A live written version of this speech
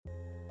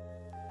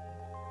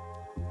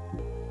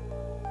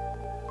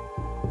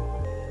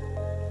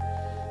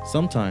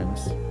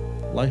Sometimes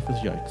life is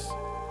yikes.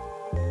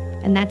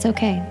 And that's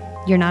okay.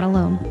 You're not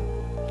alone.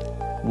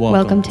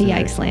 Welcome to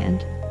Yikes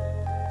Land.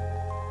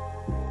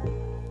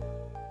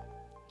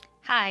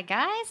 Hi,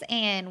 guys,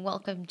 and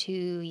welcome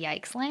to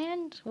Yikes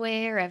Land,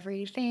 where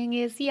everything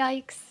is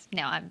yikes.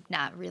 No, I'm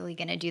not really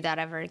going to do that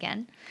ever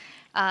again.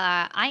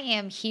 I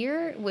am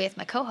here with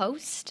my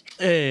co-host.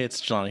 Hey, it's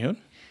Johnny Hoon.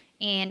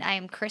 And I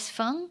am Chris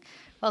Fung.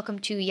 Welcome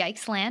to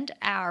Yikes Land,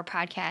 our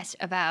podcast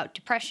about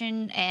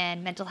depression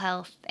and mental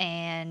health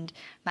and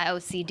my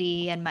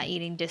OCD and my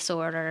eating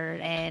disorder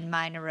and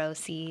my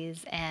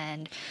neuroses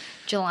and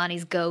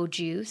Jelani's Go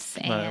Juice.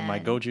 And My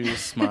Go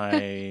Juice, my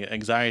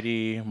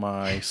anxiety,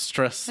 my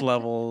stress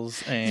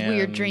levels, and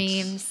weird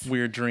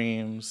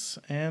dreams.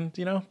 And,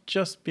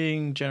 just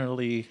being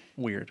generally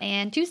weird.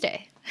 And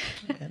Tuesday.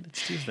 And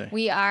it's Tuesday.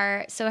 We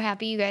are so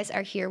happy you guys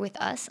are here with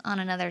us on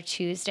another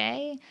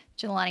Tuesday.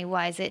 Jelani,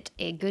 why is it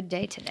a good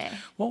day today?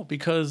 Well,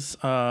 because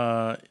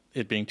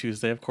it being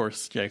Tuesday, of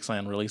course, Yikes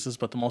Land releases.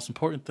 But the most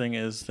important thing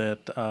is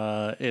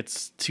that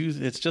it's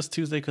Tuesday. It's just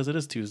Tuesday because it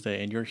is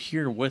Tuesday, and you're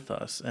here with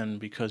us. And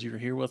because you're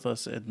here with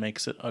us, it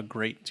makes it a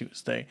great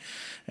Tuesday.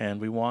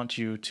 And we want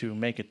you to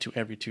make it to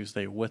every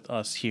Tuesday with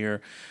us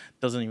here.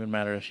 Doesn't even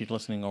matter if you're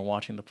listening or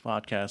watching the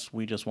podcast.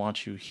 We just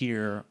want you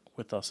here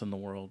with us in the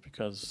world,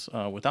 because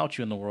without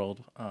you in the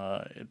world,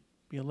 it'd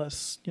be a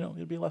less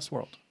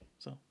world.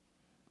 So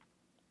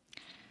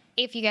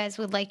if you guys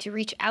would like to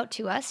reach out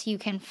to us, you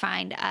can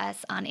find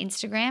us on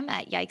Instagram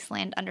at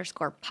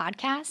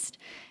yikesland_podcast,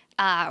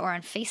 or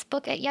on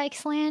Facebook at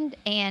Yikesland,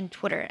 and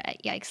Twitter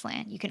at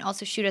Yikesland. You can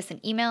also shoot us an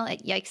email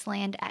at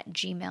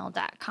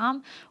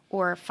yikesland@gmail.com,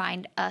 or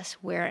find us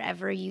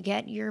wherever you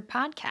get your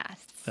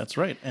podcasts. That's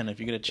right. And if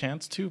you get a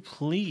chance to,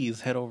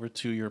 please head over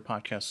to your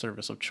podcast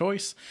service of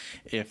choice.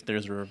 If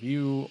there's a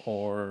review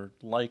or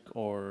like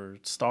or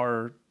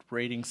star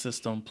rating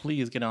system,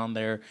 please get on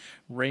there,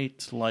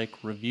 rate,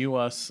 review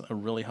us. It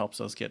really helps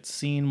us get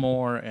seen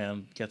more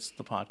and gets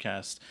the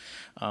podcast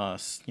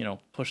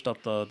pushed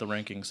up the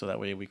rankings, so that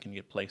way we can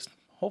get placed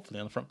hopefully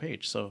on the front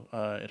page. So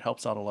it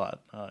helps out a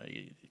lot.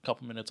 A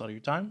couple minutes out of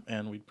your time,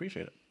 and we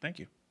appreciate it. Thank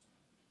you.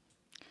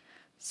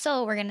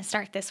 So we're going to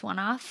start this one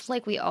off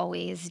like we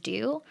always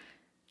do.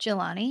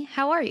 Jelani,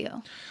 how are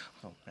you?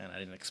 Oh man, I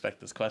didn't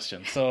expect this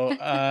question. So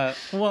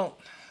well,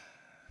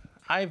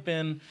 I've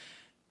been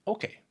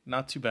okay.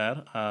 Not too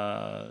bad.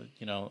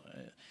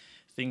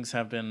 Things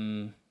have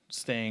been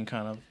staying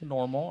kind of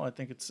normal. I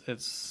think it's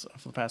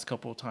for the past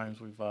couple of times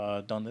we've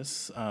done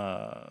this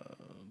the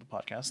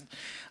podcast.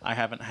 I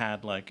haven't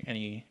had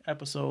any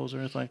episodes or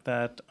anything like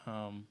that,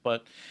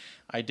 but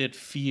I did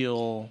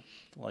feel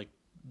like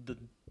the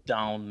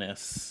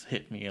downness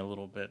hit me a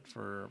little bit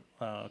for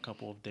a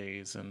couple of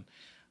days, and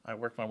I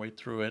worked my way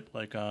through it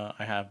I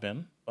have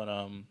been.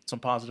 But some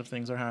positive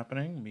things are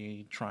happening.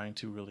 Me trying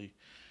to really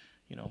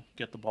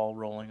get the ball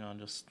rolling on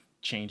just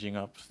changing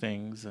up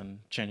things and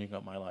changing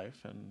up my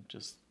life and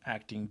just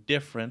acting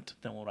different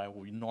than what I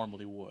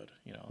normally would,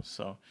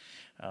 So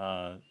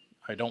I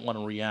don't want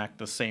to react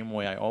the same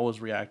way I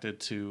always reacted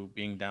to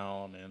being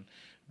down and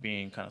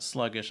being kind of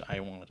sluggish. I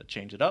wanted to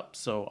change it up.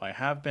 So I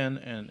have been,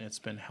 and it's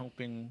been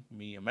helping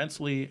me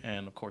immensely.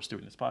 And of course,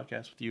 doing this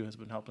podcast with you has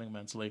been helping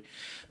immensely.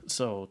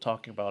 So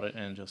talking about it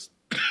and just,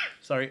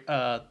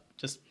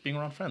 just being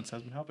around friends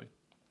has been helping.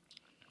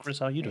 Chris,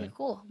 how are you doing? Very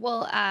cool.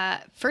 Well,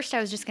 first I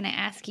was just going to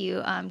ask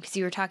you, because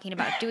you were talking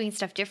about doing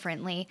stuff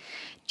differently.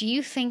 Do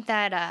you think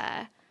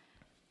that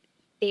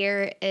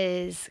there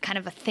is kind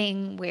of a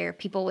thing where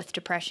people with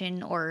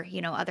depression or,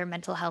 other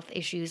mental health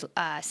issues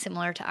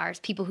similar to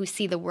ours, people who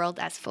see the world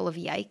as full of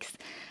yikes,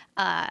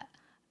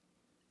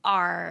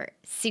 are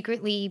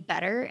secretly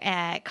better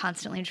at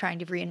constantly trying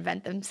to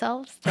reinvent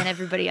themselves than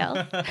everybody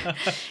else?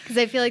 Because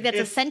I feel like that's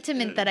a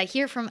sentiment that I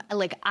hear from,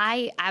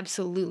 I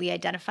absolutely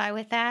identify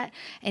with that.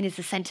 And it's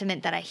a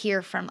sentiment that I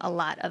hear from a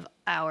lot of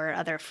our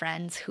other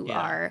friends who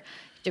are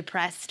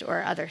depressed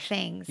or other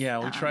things.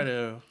 Yeah, we try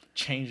to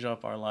change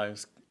up our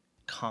lives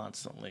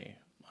constantly.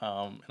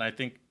 And I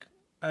think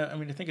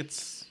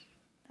it's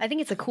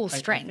a cool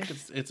strength. I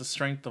think it's a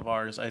strength of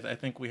ours. I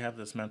think we have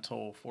this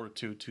mental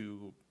fortitude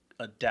to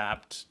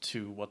adapt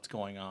to what's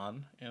going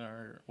on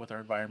with our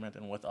environment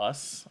and with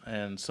us,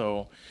 and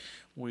so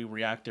we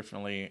react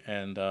differently,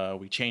 and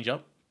we change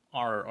up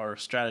our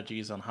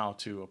strategies on how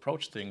to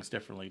approach things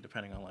differently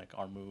depending on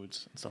our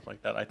moods and stuff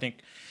like that. I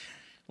think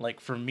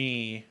for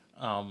me,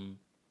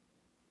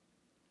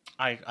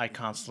 I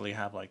constantly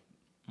have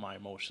my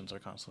emotions are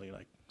constantly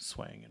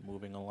swaying and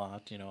moving a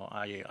lot.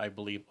 I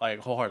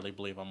wholeheartedly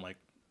believe I'm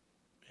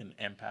an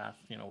empath,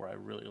 where I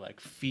really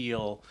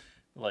feel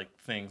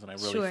things, and I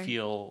really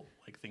feel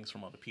things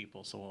from other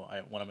people. So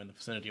when I'm in the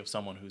vicinity of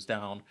someone who's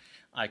down,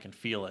 I can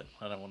feel it.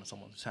 And when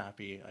someone who's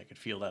happy, I can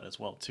feel that as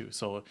well too.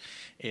 So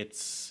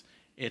it's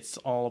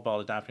all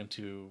about adapting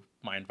to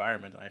my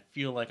environment. And I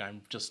feel like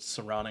I'm just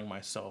surrounding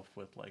myself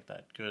with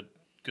that good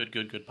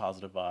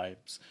positive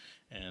vibes.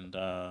 And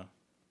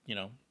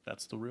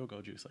that's the real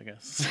Go Juice, I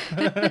guess.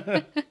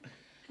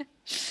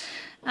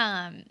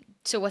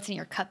 So what's in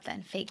your cup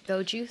then? Fake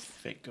Go Juice?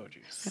 Fake Go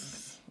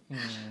Juice.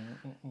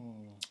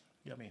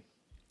 Yummy.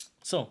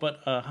 So, but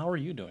how are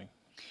you doing?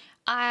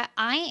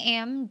 I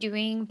am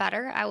doing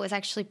better. I was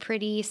actually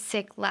pretty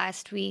sick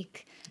last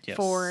week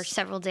for Yes.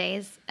 several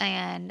days,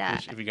 and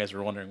Which, if you guys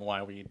were wondering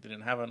why we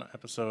didn't have an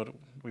episode,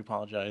 we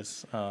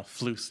apologize.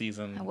 Flu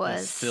season I is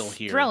was still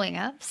here. throwing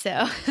up.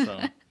 So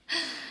So,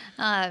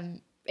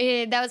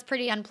 that was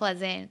pretty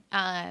unpleasant.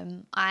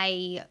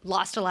 I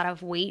lost a lot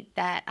of weight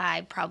that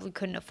I probably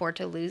couldn't afford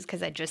to lose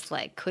because I just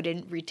like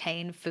couldn't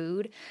retain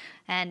food,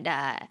 and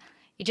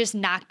it just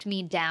knocked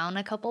me down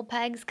a couple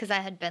pegs because I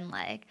had been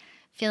like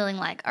feeling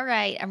like, all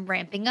right, I'm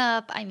ramping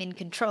up, I'm in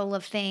control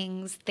of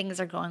things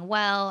are going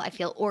well, I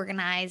feel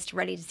organized,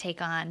 ready to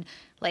take on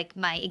like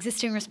my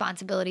existing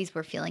responsibilities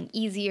were feeling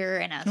easier,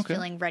 and I was Okay.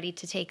 feeling ready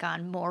to take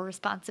on more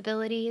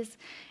responsibilities.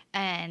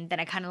 And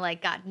then I kind of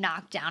like got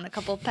knocked down a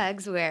couple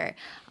pegs where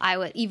I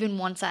was, even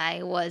once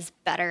I was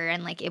better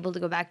and like able to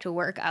go back to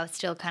work, I was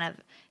still kind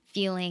of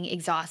feeling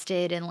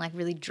exhausted and like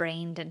really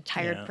drained and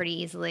tired Yeah.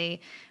 pretty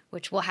easily,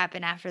 which will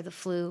happen after the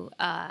flu.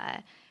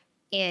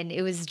 And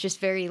it was just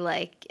very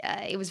like,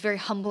 it was very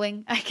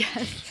humbling, I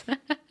guess.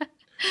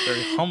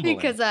 very humbling.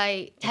 Because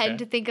I tend Okay.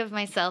 to think of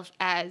myself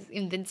as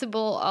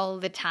invincible all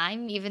the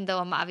time, even though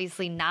I'm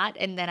obviously not.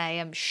 And then I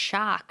am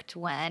shocked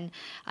when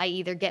I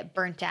either get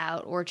burnt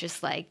out or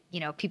just like,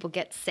 people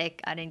get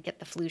sick. I didn't get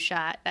the flu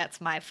shot. That's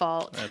my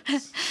fault.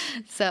 That's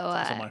So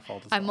also my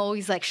fault as I'm well.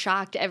 always like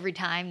shocked every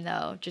time,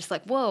 though. Just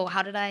like, whoa,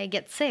 how did I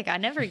get sick? I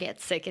never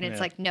get sick. And it's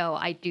Yeah. like, no,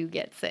 I do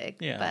get sick.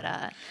 Yeah.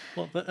 But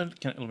Well,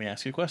 let me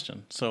ask you a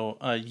question. So,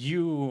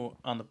 you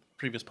on the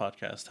previous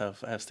podcast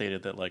have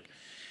stated that like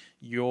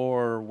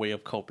your way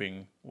of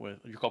coping with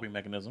your coping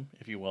mechanism,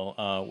 if you will,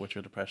 with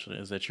your depression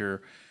is that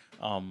you're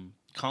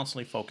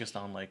constantly focused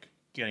on like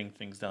getting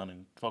things done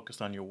and focused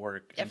on your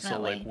work. And so,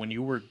 Definitely. like when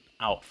you were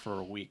out for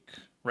a week,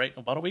 right?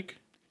 About a week.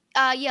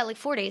 yeah, like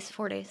 4 days,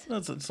 4 days.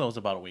 So it's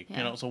about a week.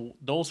 Yeah. So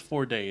those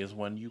 4 days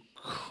when you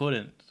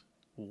couldn't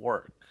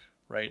work,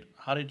 right?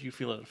 How did you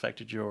feel it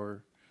affected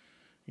your,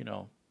 you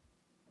know,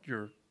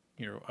 your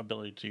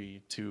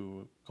ability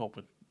to cope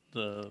with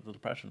the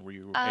depression? Were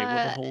you able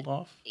to hold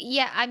off?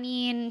 Yeah, I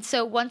mean,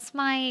 so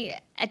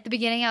at the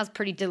beginning, I was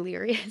pretty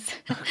delirious.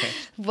 Okay.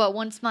 But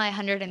once my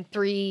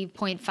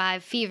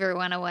 103.5 fever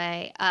went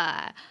away,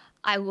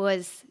 I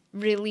was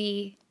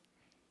really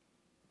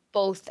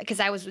both, because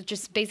I was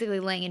just basically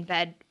laying in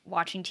bed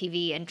watching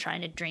TV and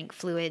trying to drink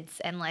fluids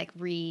and like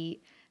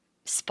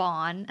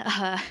respawn.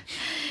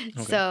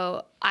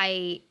 So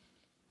I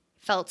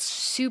felt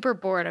super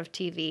bored of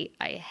TV.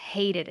 I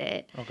hated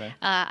it. Okay.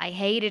 I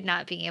hated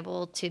not being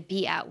able to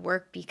be at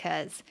work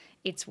because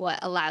it's what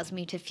allows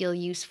me to feel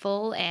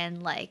useful,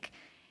 and like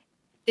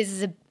this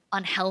is a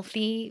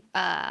unhealthy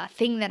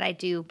thing that I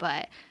do,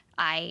 but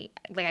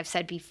like I've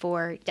said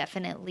before,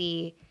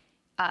 definitely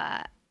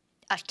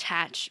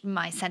attach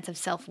my sense of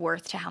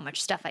self-worth to how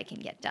much stuff I can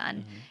get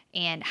done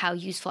and how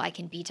useful I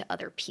can be to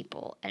other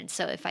people. And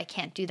so if I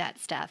can't do that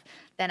stuff,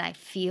 then I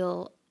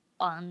feel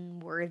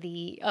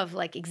unworthy of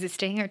like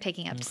existing or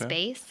taking up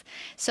space.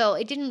 So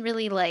it didn't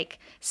really like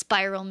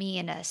spiral me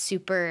in a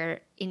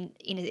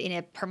in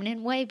a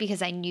permanent way,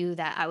 because I knew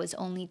that I was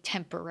only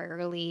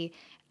temporarily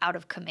out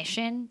of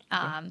commission.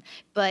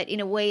 But in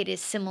a way it is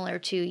similar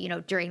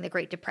to, during the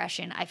Great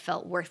Depression, I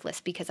felt worthless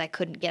because I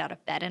couldn't get out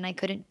of bed and I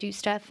couldn't do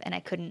stuff and I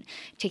couldn't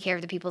take care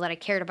of the people that I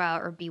cared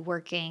about or be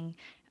working.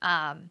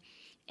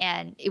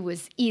 And it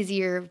was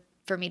easier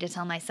for me to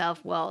tell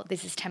myself, well,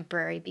 this is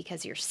temporary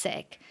because you're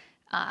sick.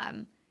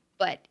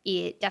 But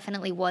it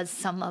definitely was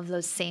some of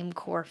those same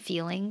core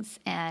feelings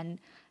and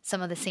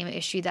some of the same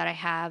issue that I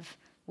have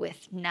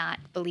with not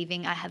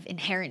believing I have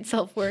inherent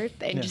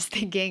self-worth and just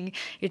thinking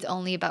it's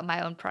only about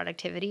my own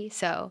productivity.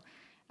 So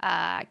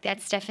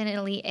that's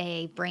definitely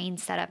a brain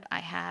setup I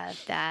have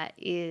that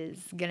is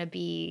going to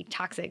be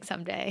toxic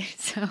someday.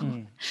 So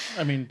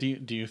I mean,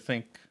 do you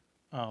think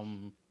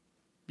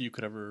you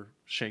could ever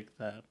shake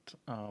that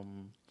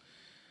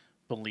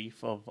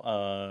belief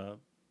of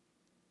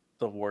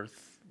your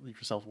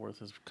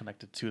self-worth is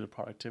connected to the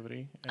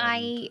productivity?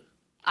 And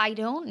I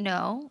don't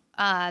know,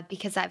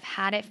 because I've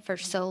had it for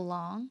so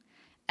long.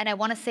 And I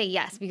want to say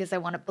yes because I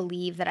want to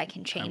believe that I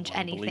can change wanna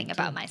anything believe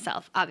about too.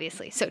 myself,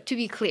 obviously. So to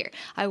be clear,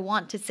 I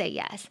want to say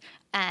yes.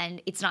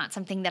 And it's not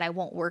something that I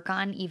won't work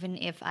on, even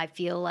if I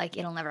feel like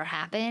it'll never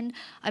happen.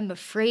 I'm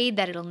afraid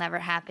that it'll never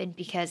happen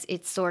because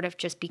it's sort of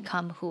just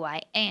become who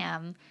I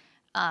am.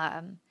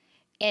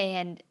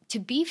 And to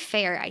be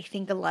fair, I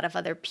think a lot of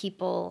other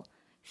people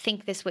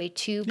think this way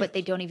too, but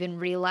they don't even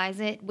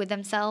realize it with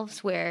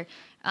themselves, where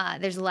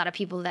there's a lot of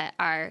people that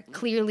are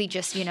clearly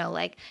just,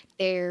 like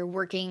they're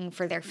working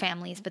for their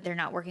families, but they're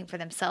not working for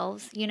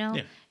themselves,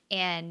 Yeah.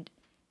 And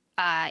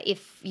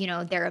if,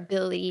 their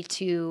ability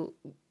to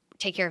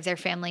take care of their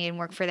family and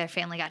work for their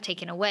family got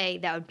taken away,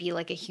 that would be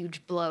like a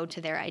huge blow to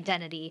their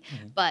identity.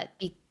 But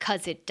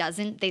because it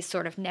doesn't, they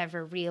sort of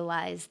never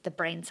realize the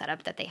brain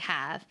setup that they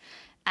have.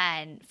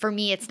 And for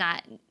me, it's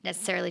not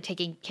necessarily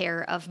taking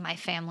care of my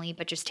family,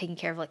 but just taking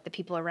care of like the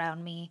people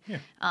around me. Yeah.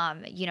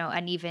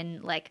 And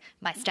even like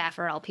my staff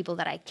are all people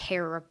that I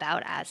care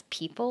about as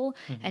people.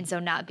 And so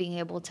not being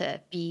able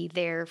to be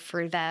there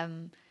for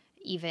them,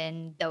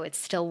 even though it's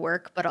still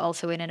work, but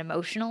also in an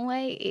emotional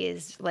way,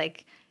 is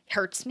like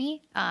hurts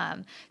me.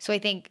 So I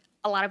think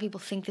a lot of people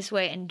think this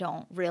way and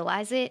don't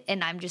realize it.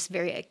 And I'm just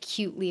very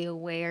acutely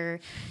aware,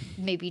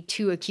 maybe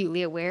too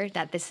acutely aware,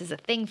 that this is a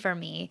thing for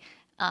me.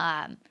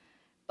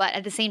 But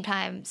at the same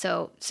time,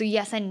 so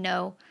yes and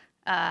no.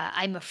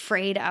 I'm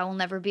afraid I will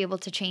never be able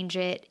to change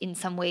it. In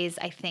some ways,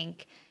 I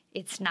think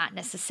it's not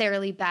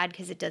necessarily bad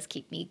because it does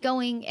keep me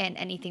going, and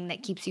anything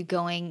that keeps you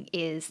going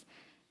is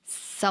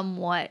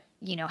somewhat,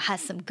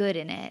 has some good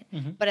in it.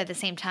 But at the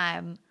same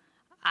time,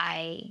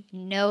 I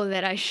know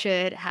that I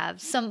should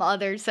have some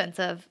other sense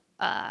of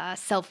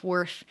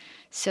self-worth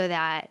so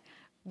that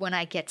when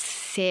I get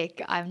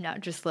sick, I'm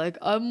not just like,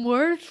 I'm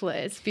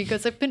worthless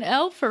because I've been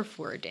ill for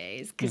 4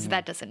 days, because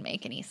that doesn't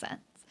make any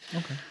sense.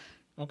 Okay.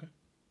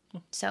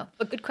 So,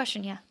 but good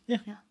question, yeah. Yeah.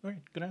 All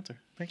right. Good answer.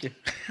 Thank you.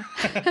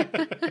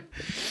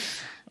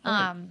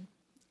 Now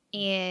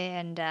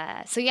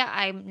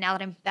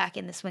that I'm back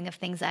in the swing of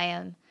things, I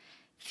am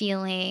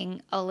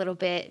feeling a little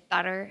bit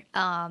better.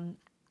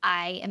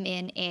 I am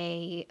in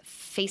a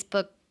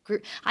Facebook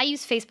group. I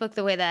use Facebook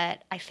the way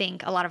that I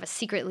think a lot of us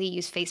secretly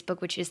use Facebook,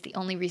 which is the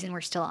only reason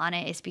we're still on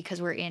it is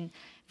because we're in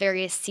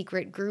various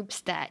secret groups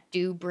that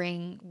do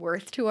bring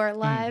worth to our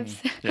lives.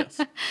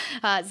 Yes.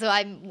 So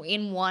I'm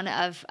in one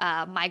of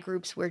my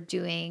groups. We're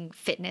doing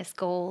fitness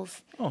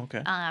goals. Oh,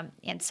 okay.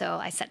 And so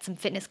I set some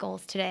fitness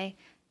goals today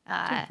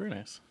Okay, very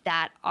nice.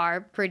 that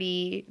are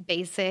pretty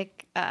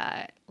basic.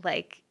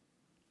 Like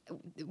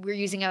we're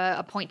using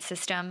a point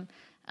system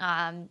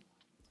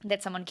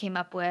that someone came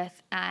up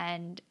with,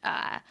 and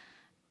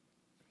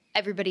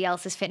everybody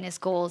else's fitness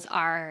goals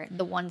are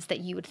the ones that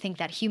you would think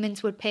that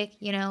humans would pick,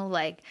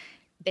 like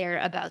they're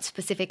about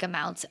specific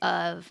amounts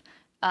of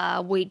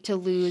weight to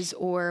lose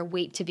or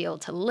weight to be able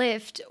to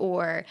lift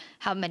or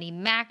how many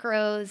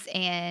macros.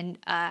 And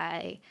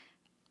I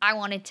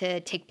wanted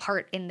to take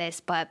part in this,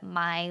 but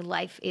my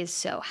life is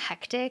so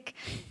hectic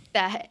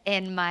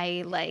and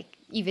my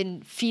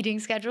even feeding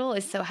schedule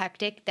is so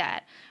hectic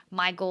that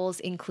my goals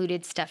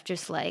included stuff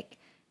just like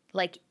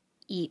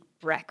eat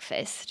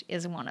breakfast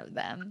is one of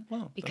them.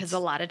 Wow, because a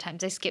lot of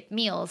times I skip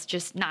meals,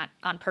 just not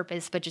on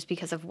purpose, but just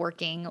because of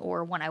working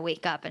or when I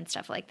wake up and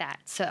stuff like that.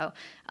 So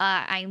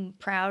I'm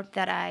proud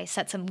that I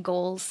set some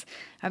goals.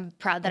 I'm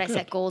proud that I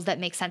set goals that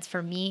make sense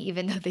for me,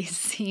 even though they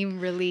seem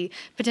really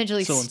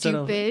potentially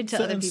stupid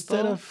to other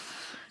people.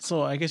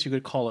 So I guess you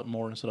could call it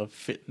more instead of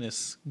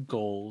fitness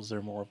goals,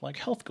 they're more of like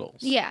health goals.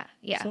 Yeah.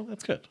 So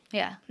that's good.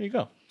 Yeah. There you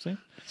go. See?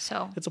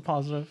 So it's a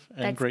positive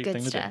and great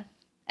thing to do.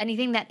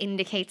 Anything that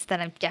indicates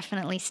that I'm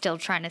definitely still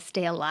trying to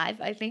stay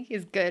alive, I think,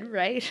 is good,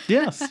 right?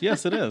 Yes, it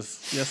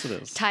is. Yes, it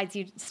is.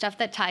 Stuff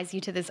that ties you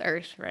to this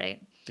earth,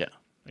 right? Yeah,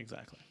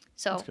 exactly.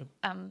 So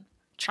I'm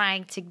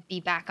trying to be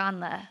back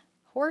on the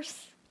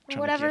horse or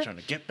whatever. Trying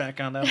to get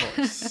back on that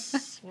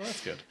horse. Well,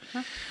 that's good.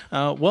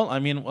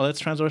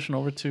 Let's transition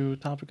over to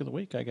topic of the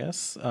week, I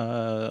guess.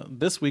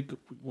 This week,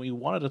 we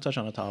wanted to touch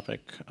on a topic.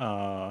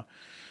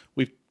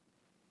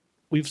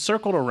 We've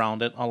circled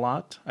around it a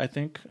lot, I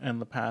think, in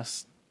the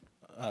past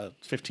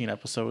 15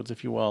 episodes,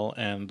 if you will,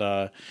 and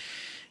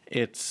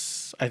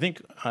it's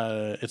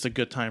a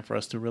good time for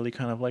us to really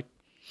kind of like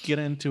get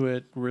into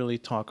it, really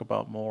talk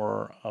about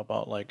more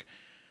about like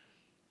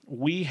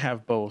we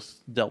have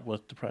both dealt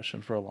with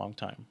depression for a long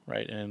time,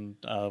 right? And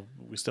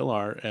we still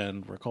are,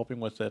 and we're coping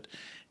with it.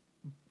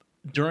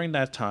 During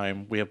that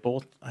time, we have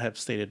both have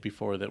stated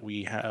before that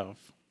we have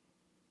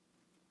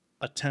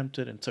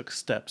attempted and took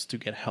steps to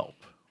get help,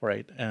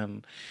 right?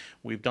 And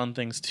we've done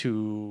things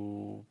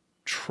to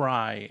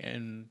try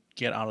and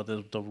get out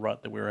of the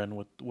rut that we're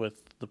in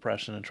with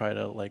depression and try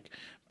to like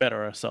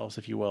better ourselves,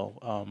 if you will,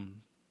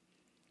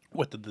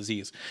 with the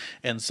disease.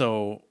 And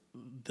so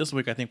this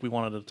week, I think we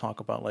wanted to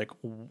talk about like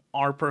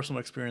our personal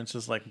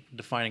experiences, like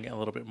defining it a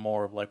little bit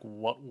more of like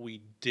what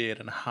we did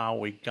and how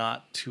we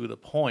got to the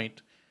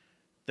point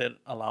that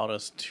allowed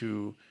us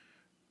to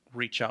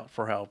reach out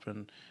for help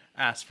and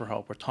ask for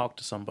help or talk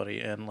to somebody.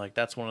 And like,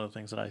 that's one of the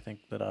things that I think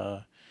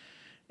that,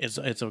 it's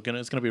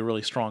gonna be a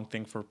really strong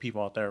thing for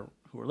people out there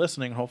who are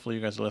listening. Hopefully,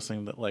 you guys are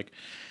listening. That like,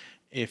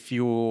 if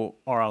you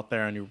are out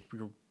there and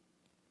you're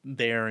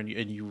there and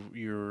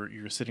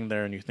you're sitting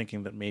there and you're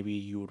thinking that maybe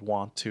you would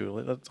want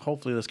to,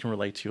 hopefully this can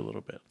relate to you a little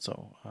bit.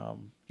 So,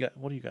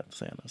 what do you got to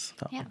say on this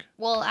topic? Yeah.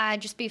 Well,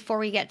 just before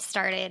we get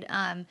started,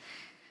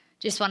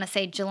 just want to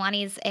say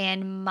Jelani's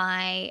and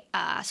my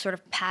sort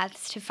of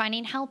paths to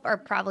finding help are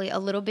probably a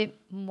little bit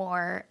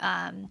more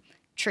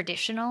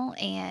traditional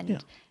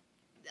and.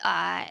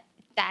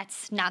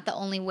 That's not the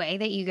only way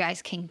that you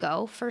guys can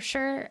go, for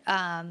sure.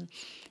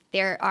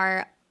 There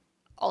are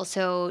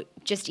also,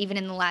 just even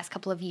in the last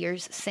couple of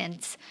years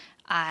since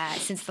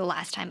the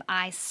last time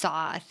I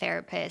saw a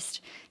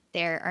therapist,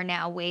 there are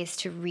now ways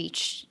to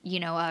reach,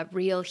 a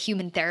real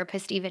human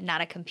therapist, even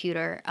not a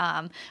computer,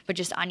 but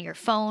just on your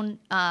phone,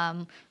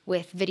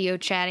 with video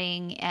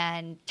chatting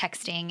and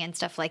texting and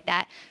stuff like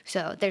that.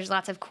 So there's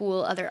lots of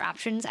cool other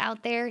options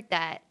out there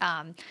that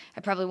I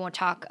probably won't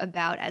talk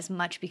about as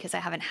much because I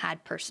haven't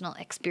had personal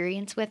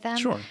experience with them.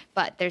 Sure.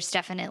 But there's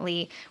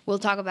definitely, we'll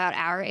talk about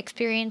our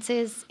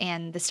experiences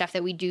and the stuff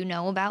that we do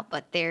know about,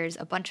 but there's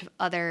a bunch of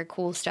other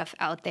cool stuff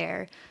out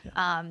there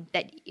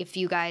that if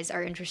you guys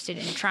are interested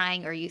in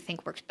trying or you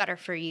think works better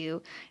for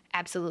you,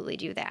 absolutely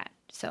do that.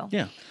 So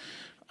Yeah.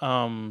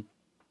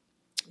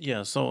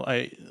 Yeah. So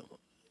I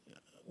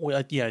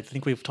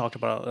think we've talked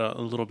about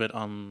a little bit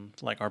on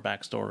like our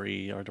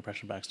backstory, our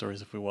depression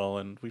backstories, if we will,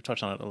 and we've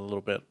touched on it a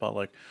little bit about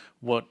like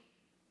what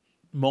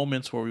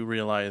moments where we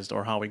realized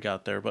or how we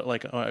got there. But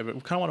like, I kind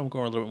of want to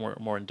go a little bit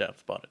more in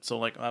depth about it. So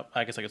like,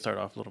 I guess I could start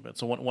off a little bit.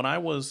 So when I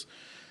was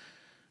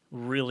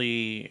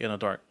really in a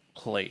dark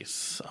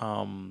place,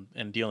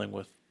 and dealing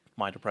with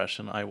my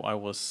depression, I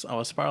was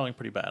spiraling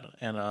pretty bad,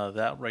 and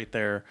that right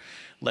there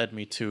led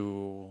me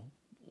to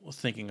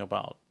thinking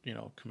about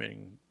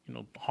committing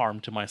harm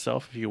to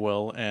myself, if you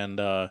will, and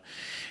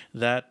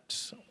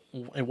that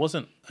it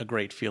wasn't a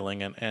great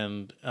feeling,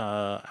 and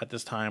at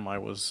this time I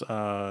was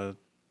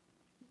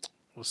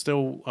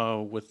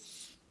still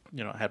with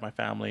I had my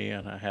family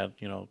and I had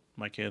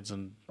my kids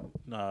and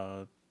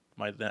my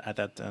at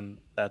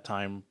that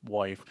time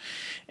wife,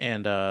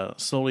 and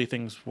slowly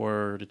things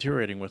were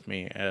deteriorating with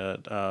me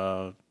at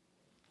an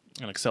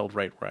accelerated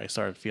rate where I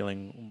started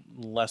feeling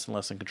less and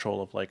less in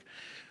control of like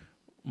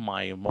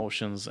my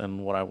emotions and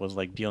what I was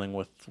like dealing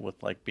with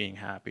like being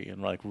happy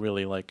and like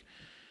really like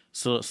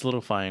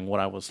solidifying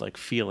what I was like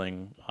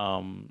feeling.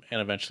 And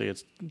eventually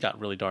it's got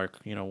really dark,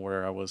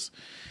 where I was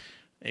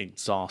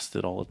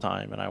exhausted all the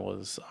time and I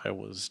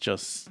was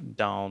just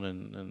down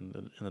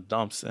in the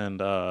dumps,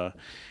 and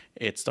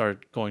it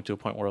started going to a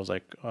point where I was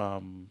like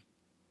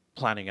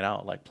planning it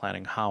out, like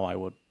planning how I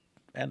would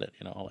end it,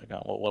 like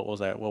what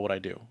was that, what would I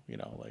do,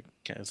 like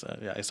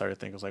I started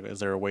thinking, I was like, is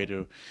there a way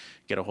to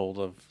get a hold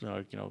of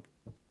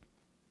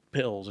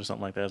pills or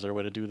something like that? Is there a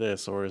way to do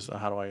this, or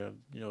how do I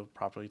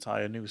properly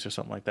tie a noose or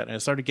something like that? And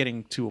it started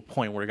getting to a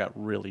point where it got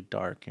really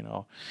dark,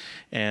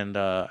 and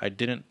I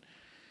didn't,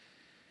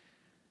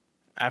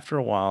 after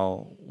a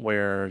while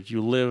where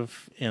you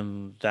live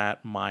in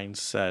that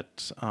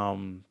mindset,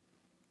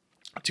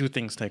 two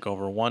things take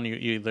over. One, you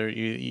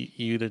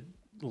either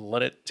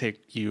let it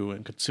take you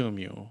and consume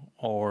you,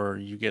 or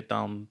you get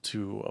down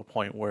to a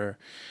point where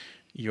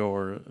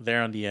you're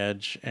there on the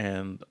edge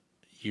and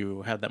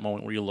you have that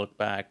moment where you look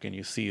back and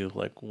you see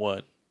like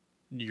what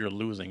you're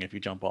losing if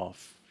you jump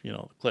off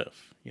the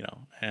cliff,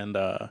 and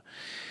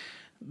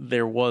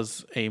there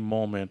was a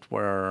moment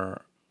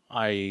where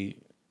I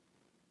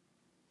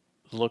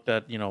looked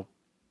at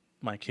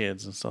my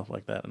kids and stuff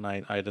like that, and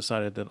I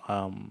decided that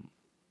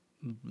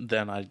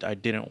then I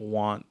didn't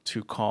want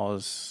to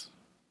cause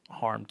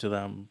harm to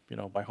them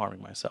by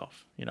harming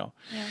myself, Yeah.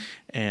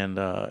 and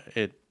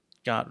it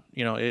got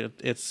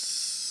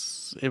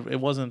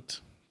it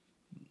wasn't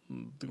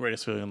the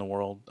greatest feeling in the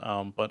world,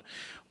 but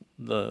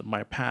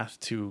my path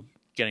to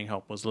getting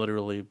help was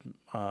literally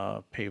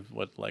paved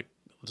with like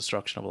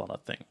destruction of a lot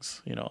of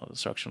things,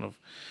 destruction of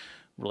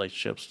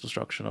relationships,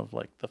 destruction of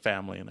like the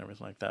family and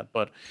everything like that.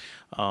 But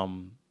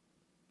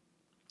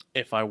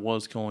if I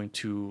was going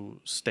to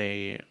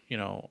stay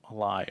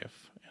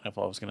alive, and if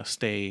I was going to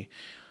stay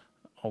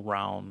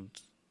around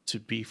to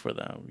be for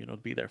them,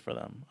 be there for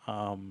them,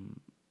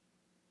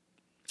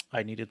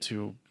 I needed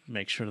to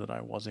make sure that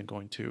I wasn't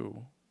going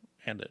to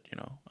end it.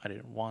 I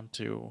didn't want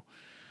to,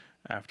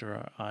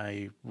 after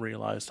I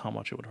realized how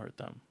much it would hurt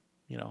them,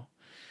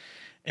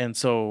 and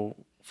so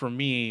for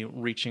me,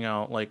 reaching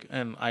out, like,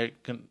 and I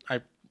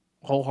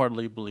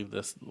wholeheartedly believe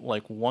this,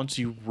 like, once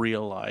you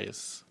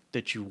realize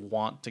that you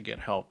want to get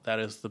help, that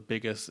is the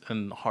biggest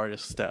and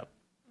hardest step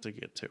to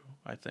get to,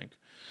 I think.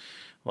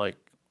 Like,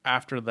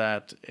 after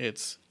that,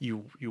 it's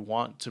you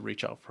want to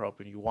reach out for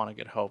help and you want to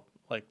get help,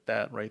 like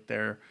that right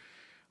there.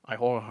 I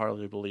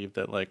wholeheartedly believe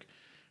that, like,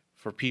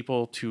 for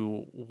people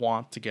to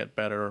want to get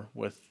better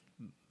with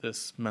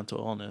this mental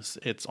illness,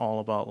 it's all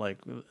about like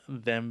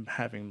them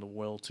having the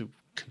will to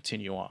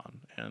continue on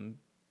and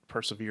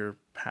persevere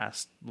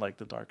past like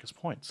the darkest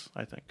points,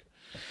 I think.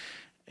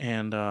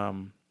 And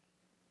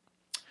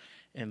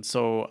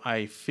so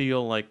I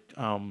feel like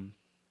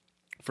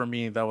for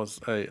me that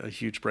was a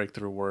huge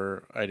breakthrough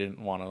where I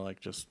didn't want to like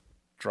just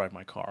drive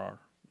my car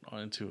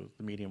into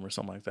the medium or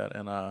something like that,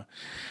 and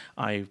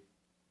I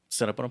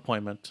set up an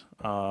appointment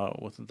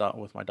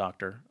with my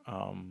doctor,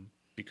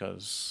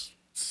 because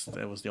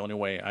it was the only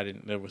way.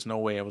 There was no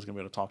way I was going to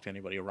be able to talk to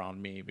anybody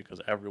around me, because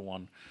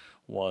everyone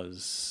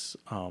was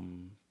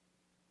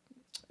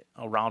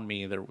around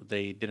me.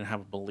 They didn't have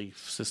a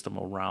belief system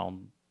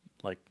around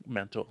like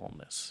mental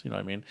illness. You know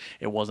what I mean?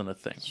 It wasn't a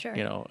thing. Sure.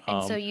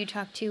 And so you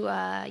talked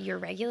to your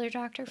regular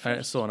doctor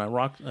first?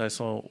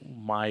 So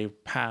my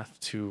path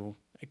to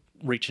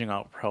reaching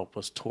out for help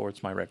was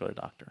towards my regular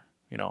doctor.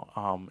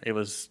 It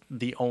was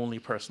the only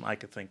person I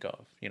could think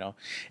of,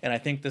 and I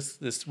think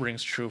this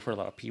rings true for a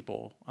lot of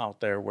people out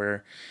there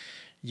where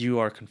you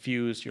are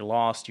confused, you're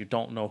lost, you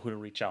don't know who to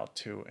reach out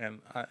to,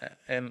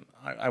 and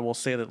I will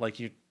say that like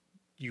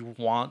you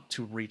want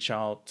to reach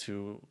out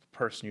to the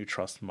person you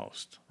trust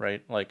most,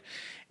 right? Like,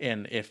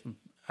 and if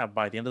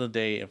by the end of the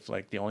day, if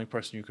like the only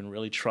person you can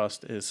really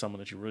trust is someone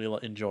that you really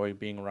enjoy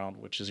being around,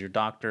 which is your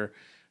doctor,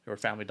 your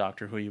family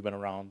doctor who you've been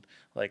around,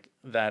 like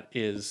that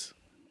is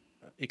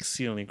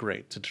exceedingly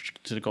great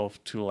to go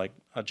to like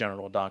a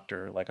general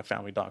doctor, like a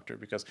family doctor,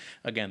 because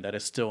again, that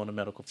is still in the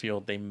medical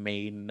field. They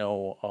may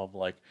know of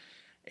like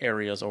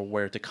areas or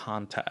where to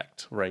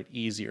contact, right,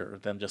 easier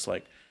than just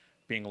like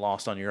being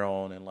lost on your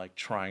own and like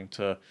trying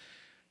to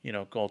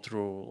go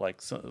through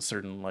like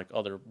certain like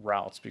other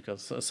routes,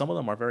 because some of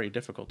them are very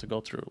difficult to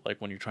go through, like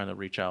when you're trying to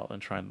reach out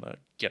and trying to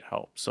get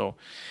help. So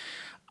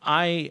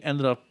I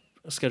ended up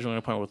scheduling an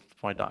appointment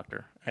with my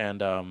doctor,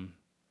 and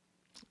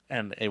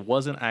it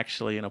wasn't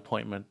actually an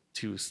appointment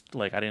to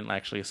like, I didn't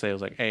actually say, I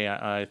was like, hey,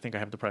 I think I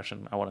have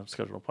depression, I want to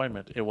schedule an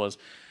appointment. It was,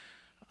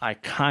 I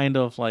kind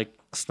of like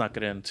snuck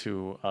it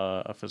into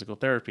a physical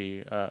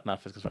therapy,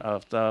 not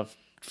physical,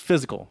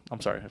 physical,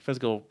 I'm sorry, a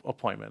physical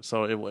appointment.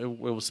 So it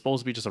was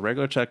supposed to be just a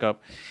regular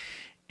checkup.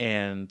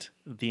 And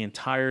the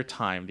entire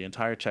time, the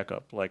entire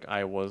checkup, like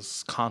I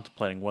was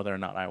contemplating whether or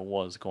not I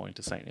was going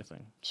to say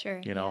anything.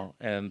 Sure.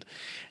 And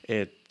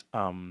it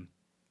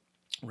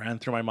ran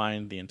through my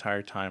mind the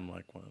entire time,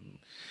 like when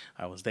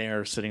I was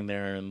there, sitting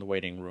there in the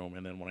waiting room,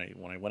 and then when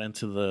I went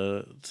into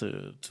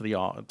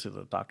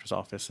the doctor's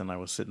office, and I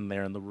was sitting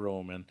there in the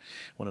room, and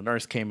when the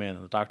nurse came in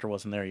and the doctor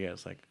wasn't there yet,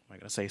 it's like, am I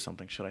gonna say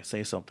something? Should I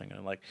say something?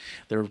 And like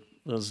there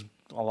was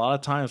a lot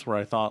of times where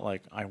I thought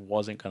like I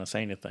wasn't gonna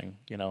say anything,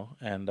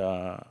 and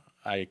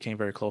I came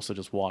very close to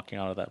just walking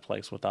out of that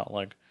place without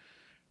like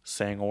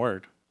saying a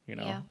word,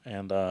 Yeah.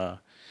 and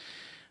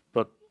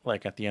but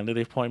like at the end of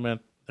the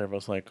appointment, there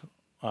was like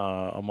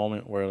a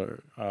moment where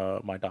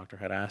my doctor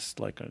had asked,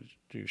 like, "Are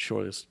you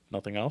sure there's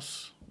nothing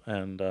else?"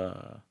 And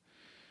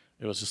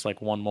it was just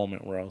like one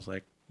moment where I was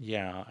like,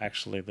 "Yeah,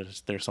 actually,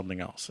 there's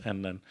something else."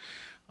 And then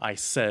I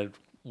said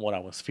what I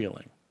was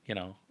feeling,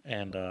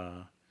 and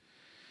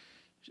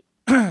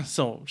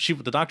so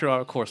the doctor,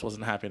 of course,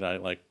 wasn't happy that I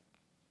like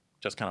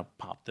just kind of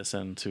popped this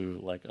into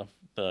like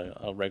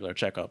a regular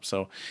checkup.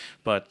 So,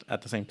 but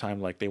at the same time,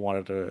 like they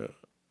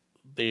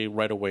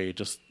right away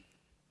just,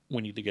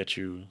 we need to get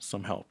you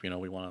some help. We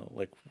want to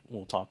like,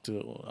 we'll talk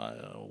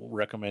to,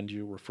 recommend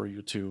you, refer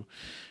you to,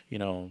 you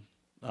know,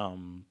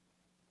 um,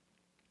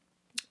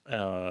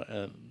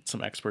 and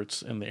some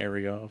experts in the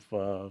area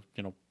of,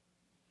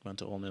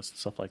 mental illness and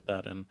stuff like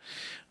that. And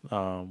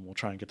we'll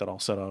try and get that all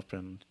set up,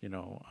 and,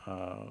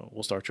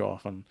 we'll start you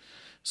off on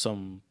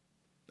some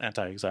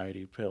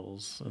anti-anxiety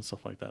pills and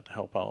stuff like that to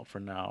help out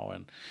for now.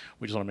 And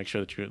we just want to make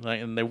sure that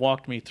and they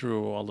walked me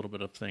through a little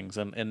bit of things.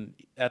 And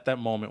at that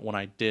moment when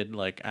I did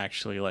like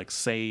actually like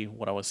say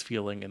what I was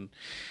feeling, and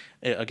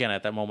again,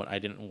 at that moment, I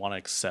didn't want to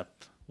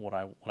accept what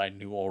I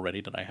knew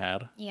already that I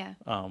had. Yeah.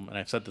 And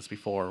I've said this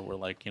before, where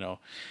like,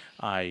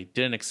 I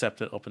didn't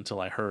accept it up until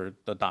I heard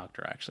the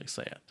doctor actually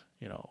say it,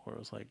 where it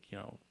was like,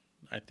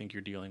 I think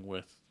you're dealing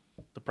with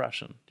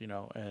depression,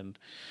 and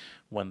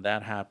when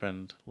that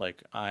happened,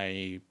 like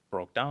I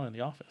broke down in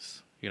the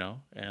office,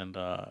 and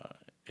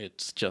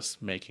it's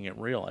just making it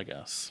real, I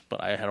guess.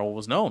 But I had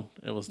always known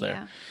it was there.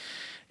 Yeah.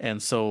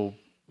 And so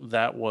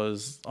that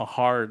was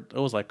it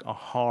was like a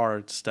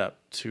hard step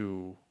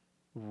to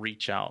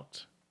reach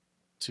out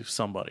to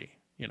somebody,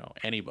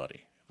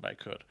 anybody that I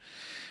could.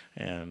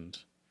 And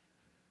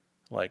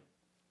like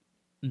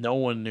no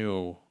one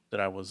knew that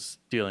I was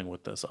dealing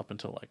with this up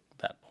until like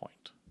that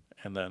point.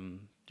 And then,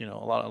 a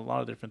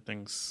lot of different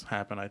things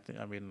happen.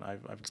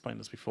 I've explained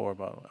this before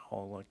about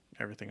all like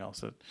everything else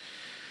that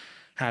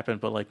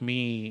happened, but like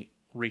me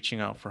reaching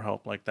out for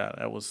help like that,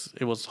 it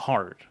was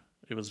hard.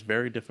 It was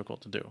very difficult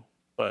to do,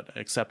 but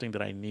accepting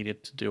that I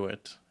needed to do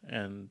it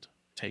and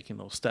taking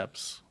those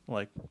steps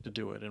like to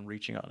do it and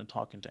reaching out and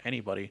talking to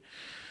anybody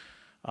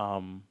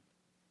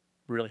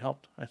really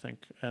helped, I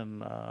think.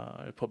 And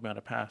it put me on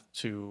a path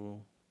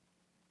to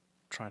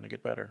trying to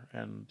get better.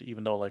 And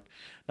even though like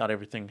not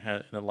everything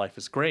in life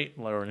is great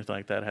or anything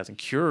like that, it hasn't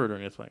cured or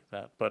anything like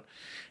that, but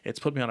it's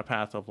put me on a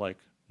path of like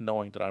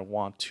knowing that I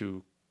want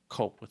to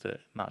cope with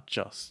it, not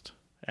just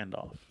end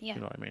off. Yeah. You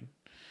know what I mean?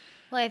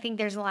 Well, I think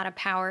there's a lot of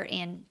power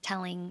in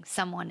telling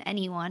someone,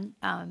 anyone,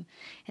 and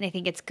I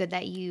think it's good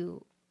that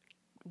you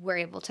were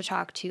able to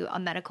talk to a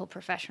medical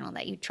professional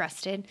that you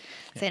trusted.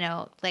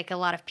 So, like a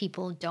lot of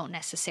people don't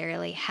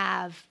necessarily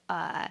have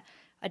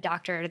a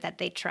doctor that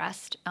they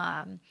trust.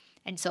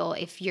 And so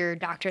if your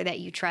doctor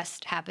that you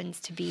trust happens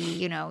to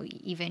be,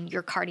 even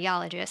your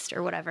cardiologist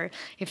or whatever,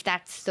 if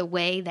that's the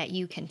way that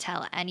you can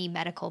tell any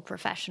medical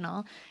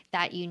professional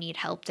that you need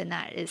help, then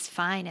that is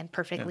fine and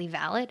perfectly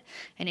valid.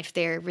 And if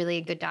they're really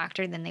a good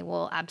doctor, then they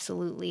will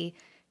absolutely,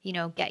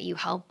 get you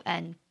help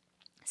and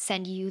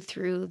send you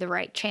through the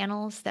right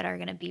channels that are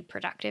going to be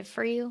productive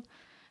for you.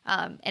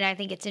 And I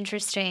think it's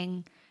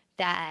interesting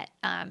that,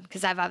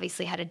 because I've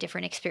obviously had a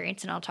different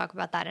experience, and I'll talk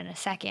about that in a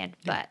second.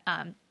 But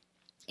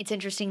it's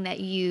interesting that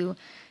you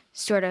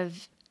sort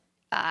of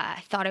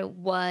thought it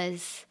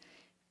was,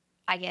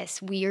 I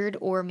guess, weird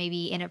or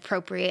maybe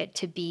inappropriate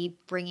to be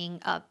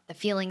bringing up the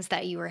feelings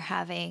that you were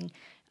having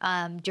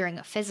during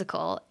a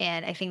physical.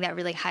 And I think that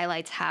really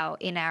highlights how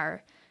in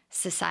our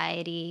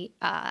society,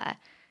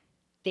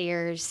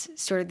 there's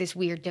sort of this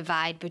weird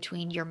divide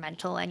between your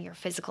mental and your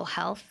physical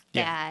health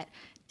that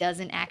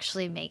doesn't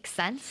actually make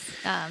sense,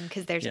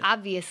 because there's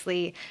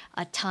obviously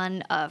a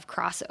ton of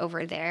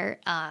crossover there.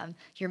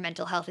 Your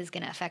mental health is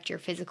going to affect your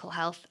physical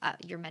health.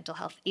 Your mental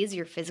health is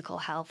your physical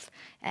health,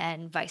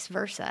 and vice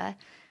versa.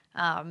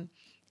 And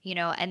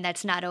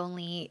that's not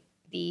only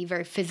the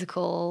very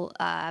physical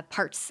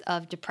parts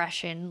of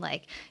depression,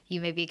 like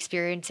you may be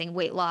experiencing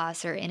weight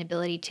loss or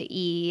inability to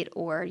eat,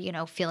 or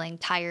feeling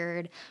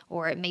tired,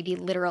 or it may be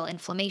literal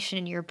inflammation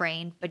in your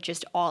brain, but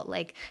just all,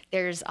 like,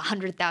 there's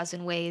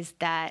 100,000 ways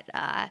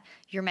that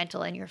your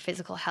mental and your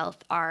physical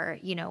health are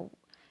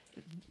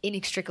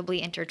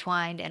inextricably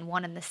intertwined and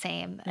one and the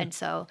same. And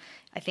so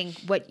I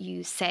think what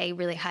you say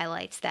really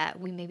highlights that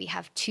we maybe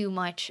have too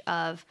much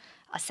of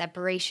a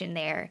separation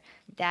there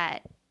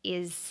that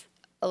is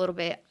a little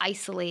bit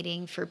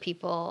isolating for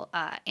people,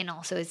 and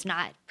also is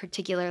not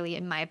particularly,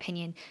 in my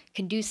opinion,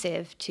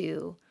 conducive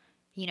to,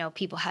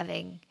 people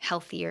having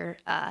healthier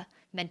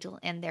mental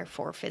and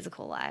therefore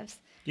physical lives.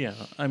 Yeah,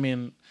 I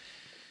mean,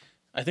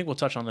 I think we'll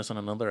touch on this in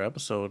another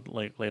episode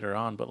like later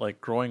on, but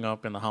like growing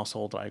up in the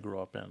household I grew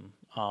up in,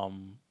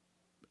 and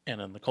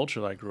in the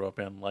culture that I grew up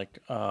in, like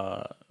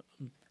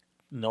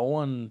no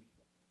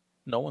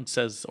one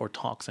says or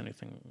talks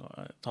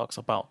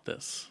about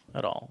this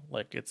at all.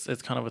 Like it's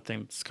kind of a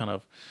thing. It's kind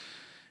of,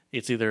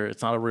 it's either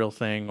it's not a real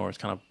thing or it's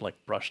kind of like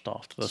brushed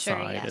off to the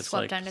side. Yeah, it's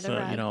swept like, under the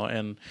rug.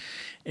 and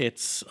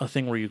it's a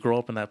thing where you grow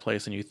up in that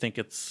place and you think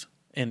it's,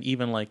 and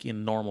even like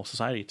in normal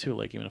society too,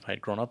 like even if I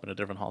had grown up in a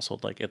different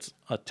household, like it's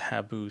a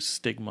taboo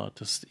stigma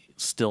to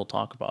still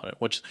talk about it,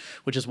 which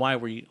is why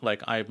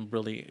I'm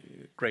really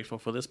grateful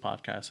for this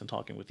podcast and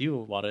talking with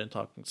you about it, and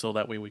talking so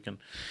that way we can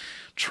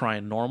try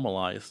and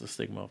normalize the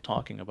stigma of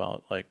talking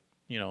about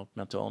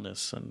mental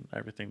illness and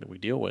everything that we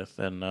deal with.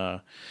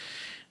 And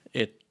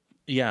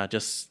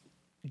just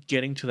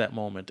getting to that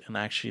moment and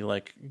actually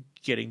like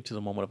getting to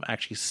the moment of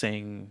actually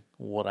saying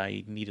what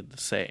I needed to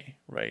say,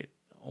 right,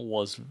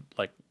 was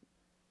like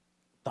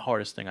the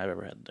hardest thing I've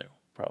ever had to do,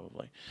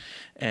 probably.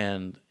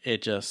 And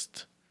it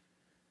just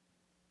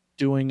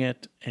doing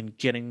it and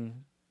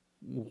getting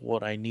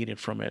what I needed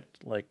from it,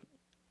 like,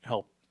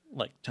 helped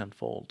like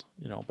tenfold,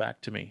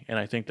 back to me. And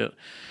I think that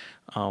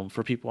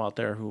for people out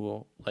there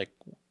who like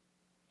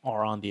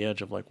are on the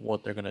edge of like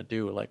what they're gonna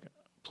do, like,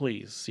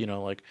 please,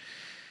 like,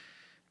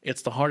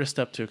 it's the hardest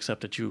step to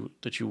accept that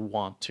you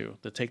want to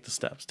take the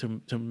steps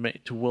to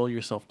will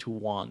yourself to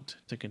want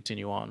to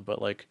continue on.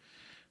 But like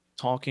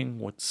talking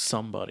with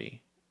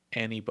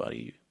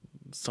anybody,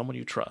 someone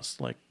you trust,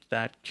 like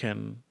that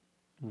can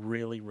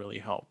really, really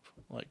help.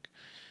 Like,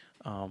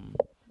 and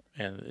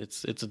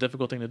it's a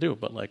difficult thing to do,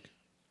 but like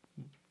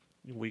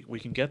we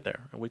can get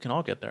there, and we can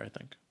all get there, I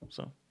think.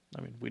 So,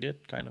 I mean, we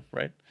did kind of,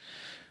 right?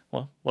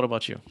 Well, what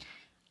about you?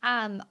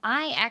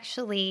 I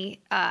actually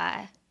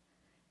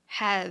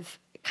have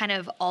kind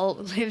of all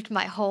lived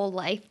my whole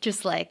life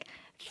just like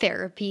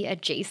therapy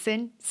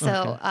adjacent.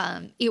 So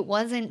it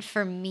wasn't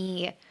for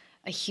me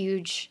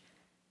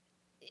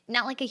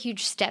not like a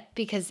huge step,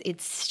 because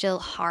it's still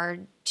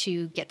hard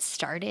to get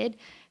started,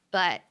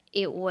 but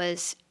it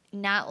was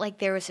not like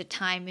there was a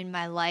time in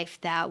my life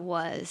that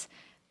was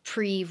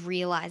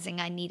pre-realizing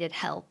I needed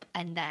help,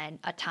 and then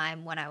a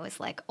time when I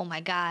was like, oh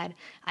my God,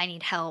 I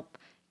need help.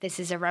 This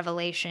is a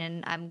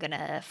revelation. I'm going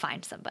to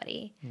find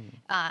somebody.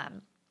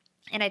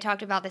 And I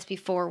talked about this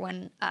before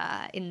when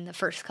in the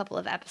first couple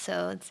of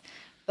episodes,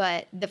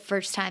 but the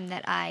first time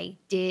that I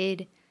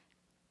did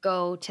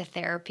go to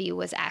therapy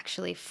was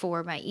actually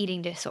for my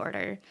eating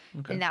disorder.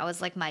 Okay. And that was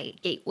like my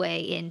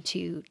gateway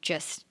into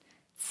just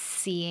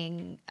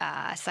seeing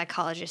a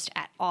psychologist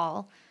at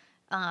all.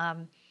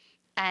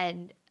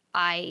 And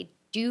I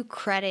do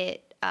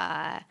credit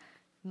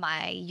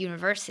my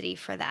university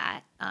for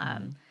that.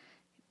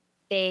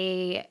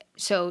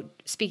 So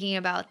speaking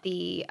about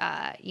the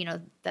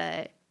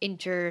the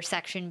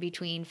intersection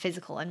between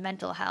physical and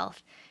mental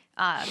health,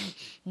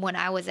 when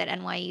I was at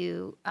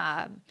NYU,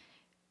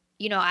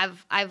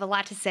 I've a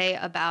lot to say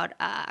about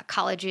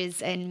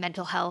colleges and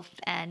mental health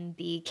and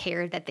the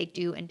care that they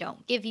do and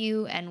don't give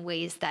you, and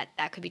ways that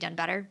could be done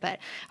better. But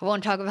I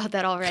won't talk about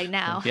that all right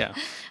now. Yeah.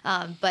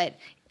 But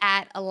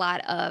at a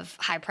lot of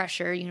high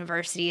pressure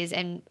universities,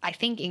 and I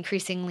think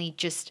increasingly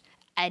just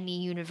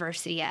any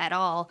university at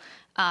all,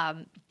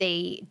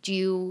 they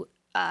do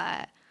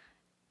at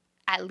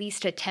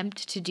least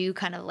attempt to do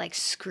kind of like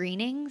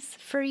screenings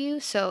for you.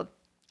 So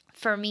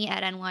for me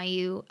at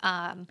NYU,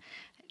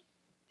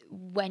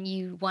 when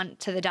you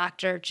went to the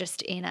doctor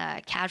just in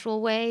a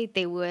casual way,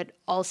 they would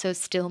also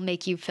still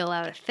make you fill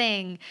out a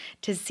thing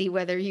to see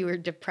whether you were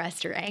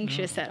depressed or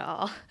anxious at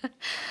all.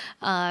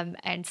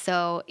 And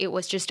so it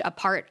was just a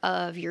part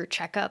of your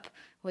checkup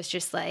was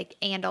just like,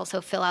 and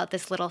also fill out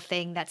this little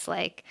thing that's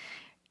like,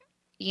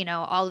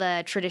 all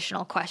the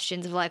traditional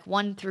questions of like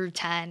 1 through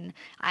 10.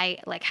 I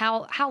like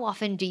how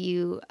often do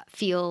you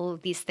feel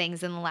these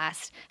things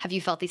have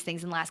you felt these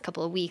things in the last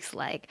couple of weeks?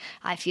 Like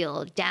I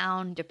feel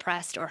down,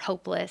 depressed, or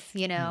hopeless,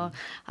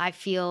 I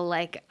feel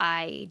like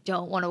I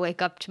don't want to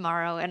wake up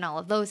tomorrow and all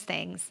of those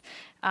things.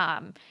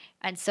 And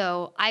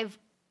so I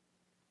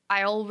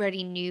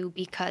already knew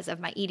because of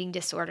my eating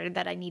disorder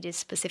that I needed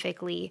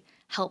specifically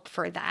help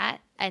for that.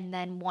 And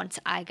then once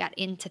I got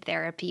into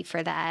therapy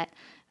for that,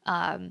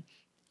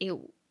 it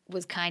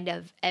was kind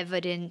of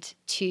evident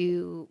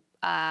to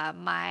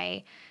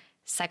my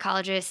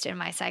psychologist and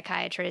my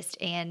psychiatrist,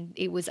 and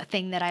it was a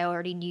thing that I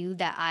already knew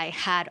that I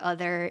had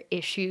other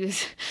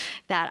issues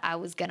that I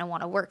was going to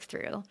want to work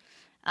through.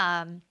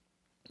 And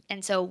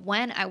so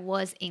when I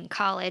was in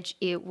college,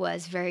 it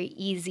was very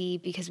easy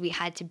because we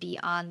had to be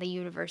on the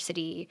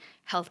university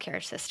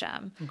healthcare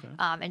system. Okay.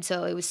 And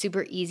so it was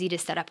super easy to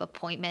set up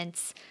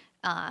appointments.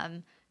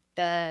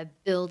 The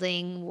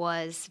building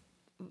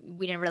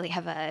we didn't really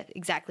have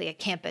exactly a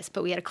campus,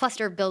 but we had a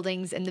cluster of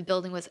buildings and the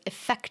building was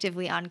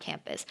effectively on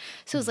campus.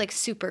 So it was like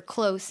super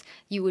close.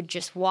 You would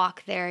just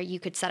walk there. You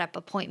could set up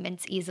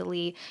appointments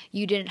easily.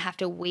 You didn't have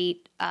to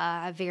wait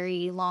a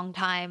very long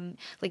time.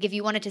 Like if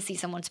you wanted to see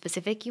someone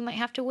specific, you might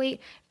have to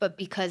wait, but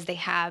because they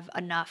have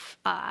enough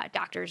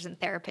doctors and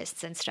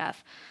therapists and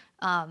stuff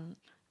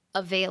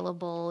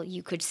available,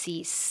 you could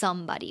see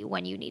somebody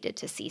when you needed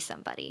to see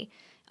somebody.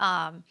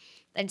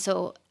 And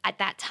so at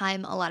that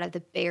time, a lot of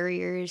the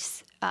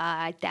barriers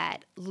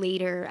that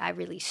later I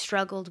really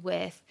struggled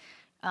with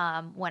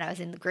when I was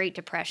in the Great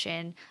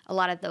Depression, a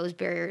lot of those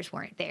barriers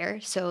weren't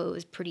there. So it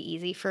was pretty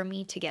easy for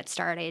me to get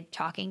started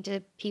talking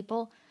to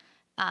people.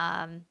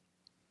 And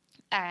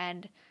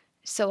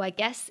so I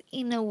guess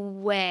in a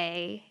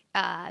way,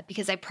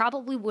 because I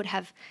probably would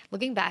have,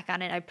 looking back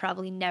on it, I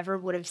probably never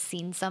would have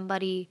seen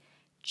somebody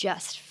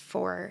just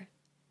for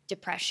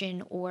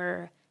depression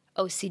or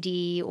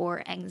OCD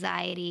or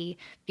anxiety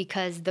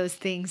because those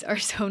things are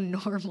so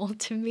normal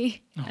to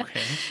me.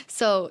 Okay.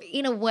 So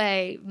in a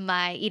way,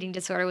 my eating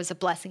disorder was a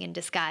blessing in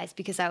disguise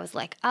because I was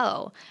like,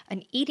 oh,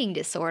 an eating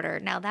disorder.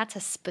 Now that's a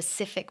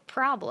specific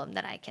problem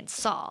that I can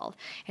solve.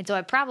 And so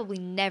I probably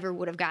never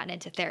would have gotten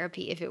into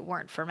therapy if it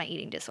weren't for my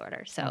eating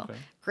disorder. So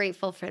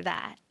grateful for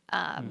that.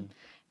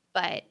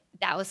 But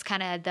that was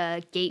kind of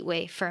the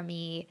gateway for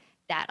me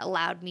that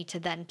allowed me to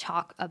then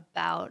talk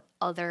about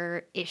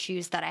other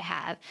issues that I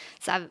have.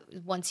 So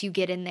once you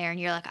get in there and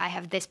you're like, I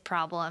have this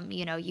problem,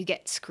 you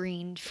get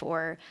screened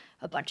for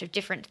a bunch of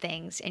different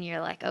things and you're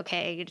like,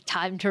 okay,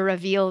 time to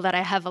reveal that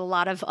I have a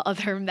lot of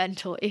other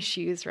mental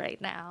issues right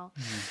now.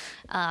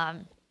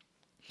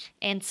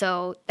 And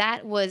so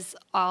that was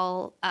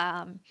all,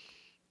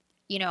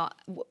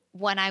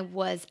 when I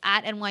was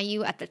at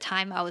NYU at the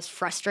time, I was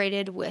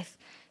frustrated with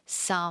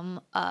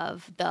some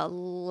of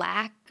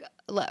what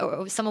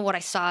I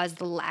saw as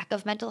the lack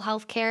of mental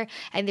health care.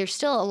 And there's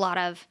still a lot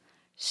of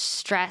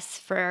stress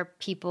for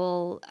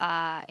people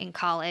in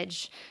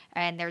college,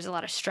 and there's a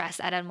lot of stress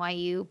at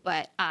NYU.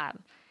 But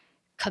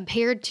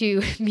compared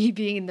to me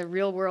being in the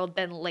real world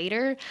then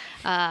later,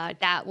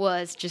 that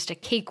was just a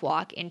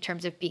cakewalk in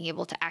terms of being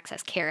able to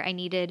access care I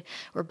needed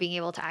or being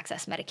able to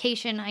access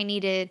medication I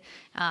needed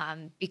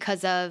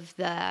because of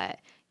the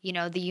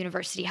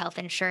university health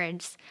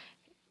insurance.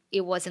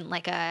 It wasn't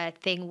like a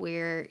thing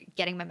where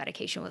getting my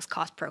medication was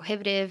cost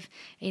prohibitive,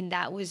 and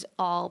that was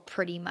all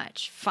pretty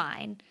much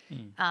fine.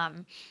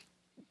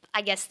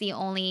 I guess the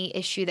only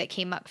issue that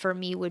came up for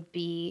me would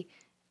be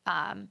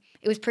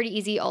it was pretty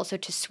easy also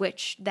to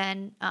switch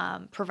then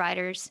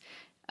providers.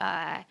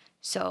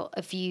 So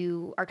if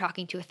you are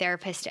talking to a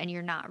therapist and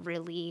you're not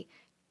really,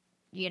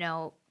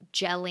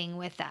 gelling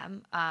with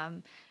them,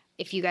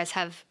 if you guys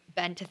have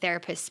been to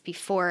therapists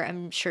before,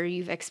 I'm sure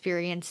you've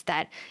experienced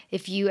that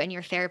if you and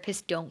your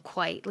therapist don't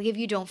quite, like if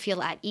you don't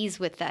feel at ease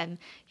with them,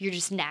 you're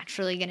just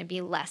naturally going to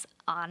be less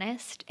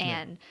honest.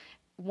 And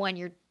when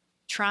you're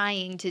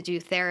trying to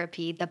do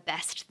therapy, the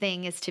best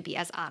thing is to be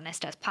as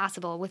honest as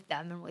possible with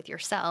them and with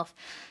yourself,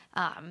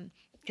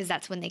 because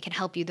that's when they can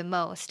help you the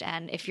most.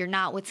 And if you're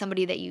not with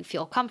somebody that you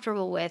feel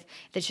comfortable with,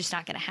 that's just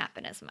not going to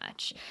happen as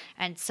much.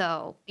 And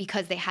so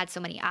because they had so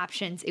many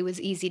options, it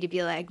was easy to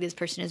be like, this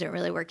person isn't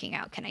really working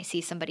out. Can I see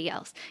somebody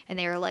else? And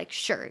they were like,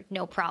 sure,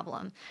 no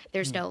problem.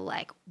 There's no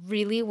like,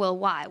 really? Well,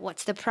 why?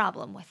 What's the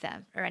problem with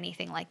them or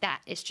anything like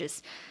that? It's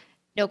just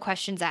no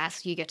questions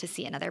asked. You get to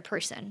see another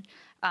person.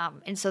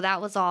 And so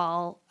that was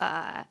all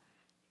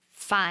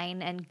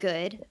fine and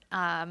good.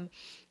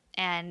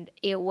 And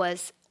it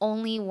was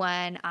only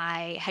when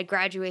I had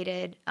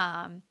graduated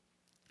and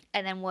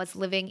then was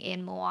living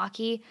in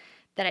Milwaukee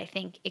that I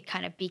think it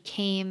kind of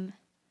became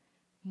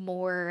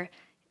more,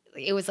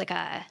 it was like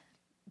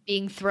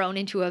being thrown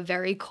into a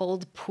very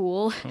cold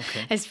pool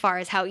as far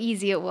as how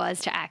easy it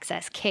was to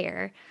access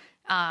care.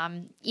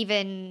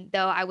 Even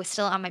though I was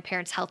still on my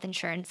parents' health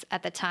insurance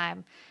at the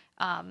time,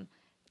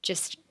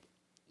 just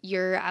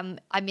I'm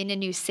in a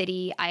new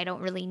city. I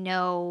don't really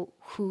know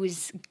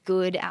who's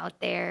good out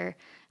there.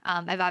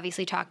 I've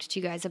obviously talked to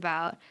you guys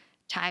about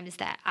times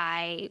that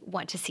I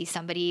went to see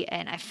somebody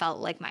and I felt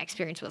like my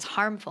experience was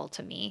harmful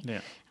to me. Yeah.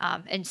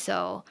 And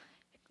so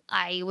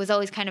I was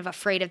always kind of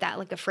afraid of that,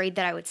 like afraid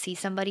that I would see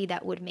somebody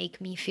that would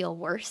make me feel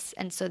worse.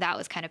 And so that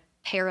was kind of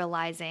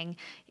paralyzing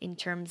in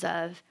terms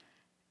of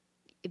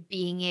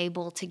being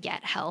able to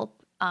get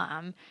help.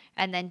 And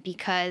then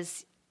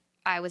because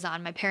I was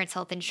on my parents'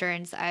 health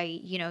insurance,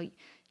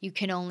 you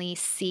can only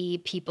see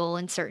people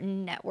in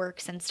certain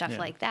networks and stuff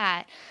like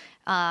that.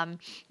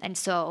 And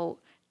so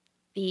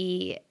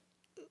the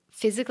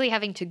physically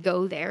having to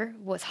go there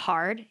was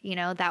hard.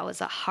 That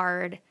was a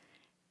hard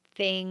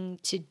thing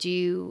to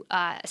do,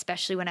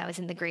 especially when I was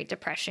in the Great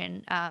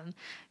Depression.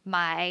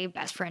 My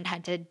best friend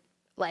had to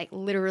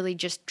literally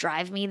just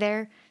drive me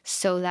there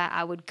so that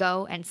I would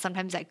go. And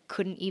sometimes I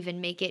couldn't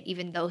even make it,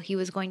 even though he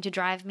was going to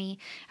drive me.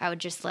 I would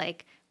just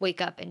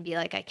wake up and be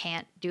like, I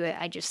can't do it.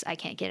 I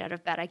can't get out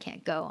of bed. I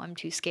can't go. I'm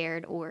too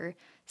scared or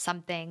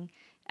something.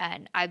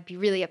 And I'd be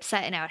really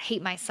upset and I would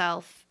hate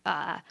myself,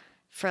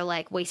 for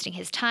wasting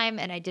his time.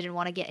 And I didn't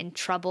want to get in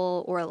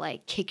trouble or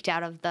kicked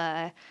out of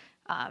the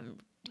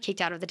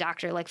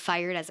doctor,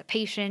 fired as a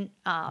patient.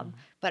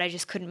 But I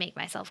just couldn't make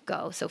myself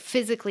go. So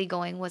physically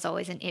going was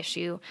always an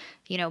issue.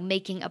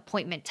 Making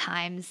appointment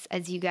times,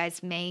 as you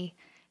guys may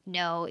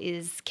know,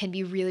 can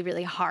be really,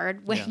 really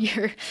hard when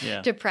you're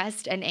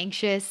depressed and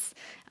anxious.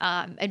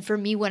 And for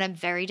me, when I'm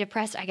very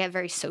depressed, I get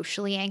very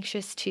socially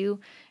anxious too.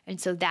 And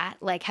so that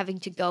having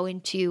to go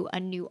into a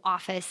new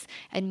office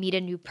and meet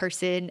a new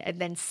person and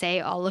then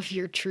say all of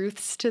your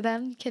truths to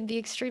them can be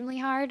extremely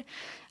hard.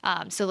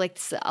 So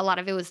a lot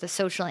of it was the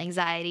social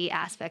anxiety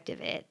aspect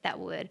of it that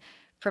would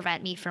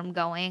prevent me from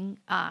going.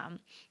 And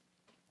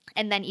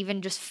then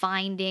even just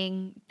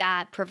finding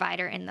that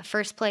provider in the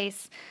first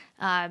place.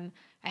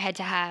 I had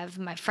to have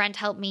my friend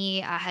help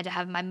me. I had to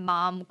have my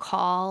mom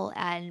call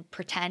and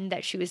pretend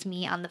that she was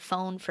me on the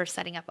phone for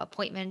setting up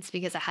appointments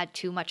because I had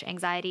too much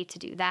anxiety to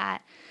do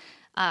that.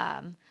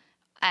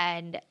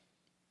 And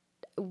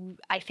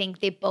I think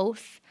they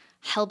both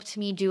helped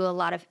me do a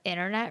lot of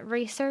internet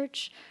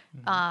research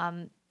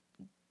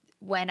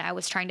when I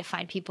was trying to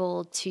find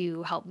people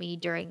to help me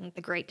during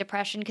the Great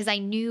Depression, because I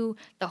knew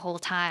the whole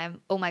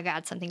time, oh my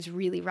God, something's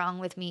really wrong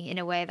with me in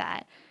a way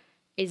that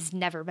has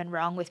never been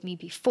wrong with me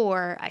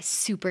before. I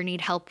super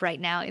need help right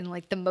now in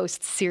the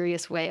most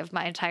serious way of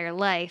my entire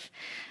life.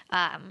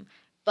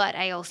 But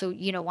I also,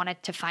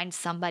 wanted to find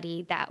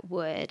somebody that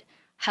would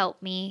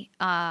help me,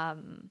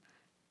 and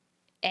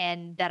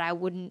that I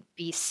wouldn't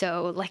be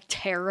so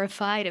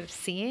terrified of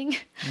seeing.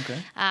 Okay.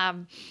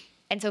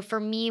 And so for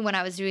me, when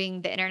I was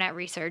doing the internet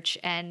research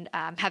and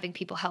having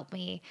people help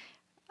me,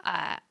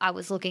 I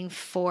was looking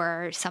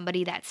for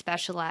somebody that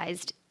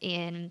specialized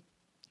in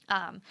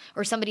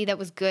or somebody that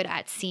was good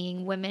at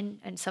seeing women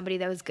and somebody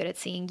that was good at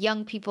seeing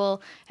young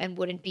people and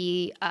wouldn't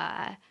be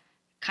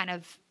kind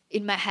of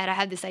in my head. I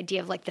had this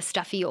idea of the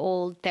stuffy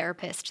old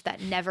therapist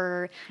that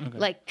never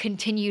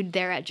continued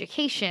their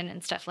education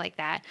and stuff like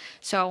that.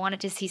 So I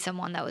wanted to see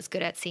someone that was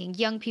good at seeing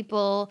young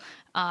people.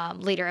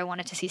 Later, I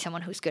wanted to see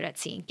someone who's good at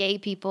seeing gay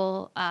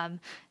people.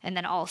 And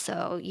then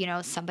also,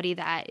 somebody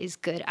that is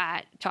good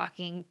at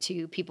talking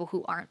to people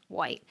who aren't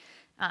white.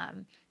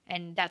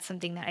 And that's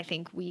something that I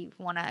think we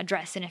want to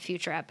address in a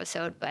future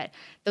episode. But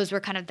those were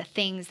kind of the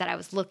things that I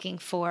was looking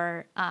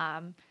for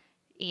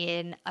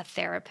in a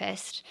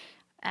therapist.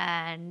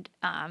 And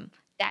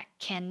that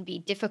can be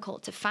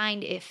difficult to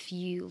find if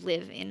you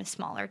live in a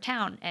smaller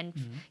town. And,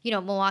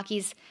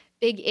 Milwaukee's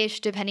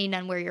big-ish depending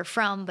on where you're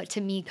from. But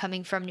to me,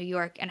 coming from New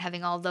York and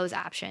having all those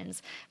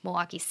options,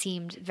 Milwaukee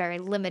seemed very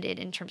limited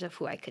in terms of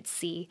who I could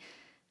see.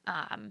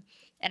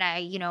 And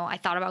I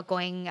thought about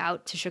going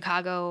out to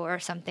Chicago or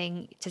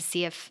something to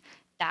see if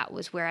that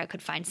was where I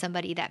could find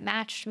somebody that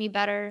matched me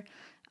better.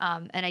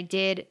 And I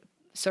did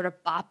sort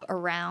of bop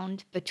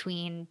around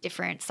between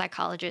different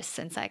psychologists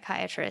and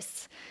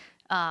psychiatrists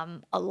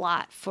a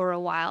lot for a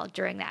while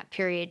during that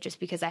period, just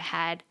because I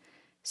had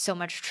so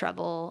much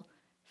trouble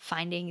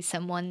finding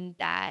someone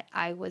that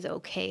I was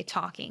okay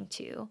talking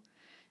to.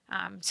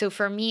 So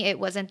for me, it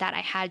wasn't that I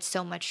had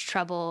so much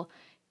trouble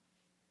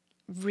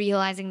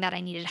realizing that I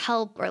needed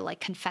help or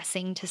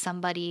confessing to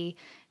somebody.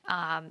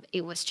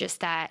 It was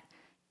just that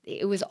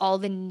it was all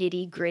the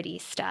nitty gritty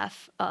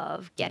stuff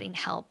of getting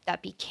help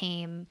that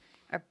became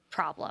a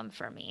problem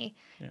for me.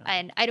 Yeah.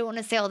 And I don't want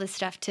to say all this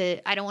stuff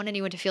I don't want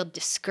anyone to feel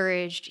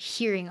discouraged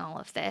hearing all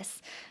of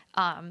this.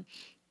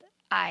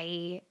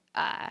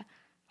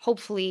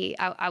 Hopefully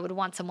I would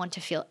want someone to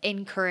feel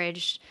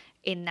encouraged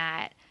in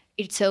that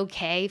it's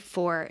okay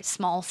for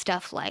small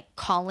stuff like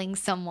calling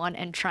someone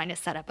and trying to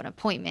set up an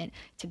appointment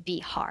to be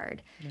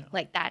hard.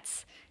 Yeah.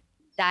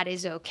 That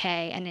is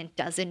okay. And it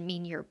doesn't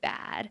mean you're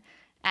bad.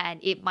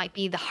 And it might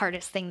be the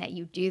hardest thing that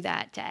you do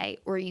that day,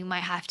 or you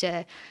might have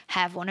to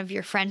have one of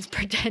your friends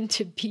pretend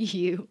to be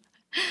you.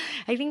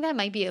 I think that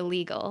might be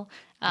illegal.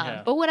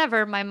 Yeah. But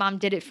whatever, my mom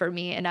did it for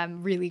me, and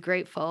I'm really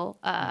grateful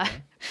Okay.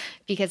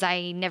 because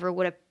I never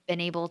would have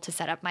been able to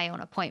set up my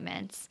own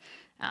appointments.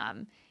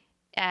 Um,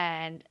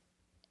 and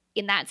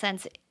in that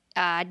sense,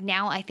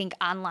 now I think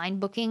online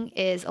booking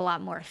is a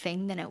lot more a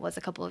thing than it was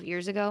a couple of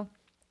years ago.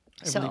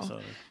 I believe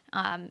So,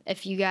 so.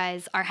 if you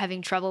guys are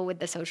having trouble with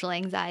the social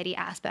anxiety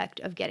aspect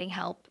of getting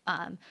help,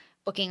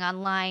 booking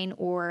online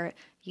or,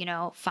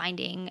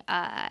 finding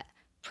a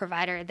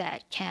provider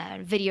that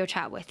can video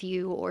chat with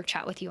you or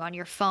chat with you on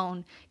your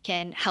phone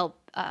can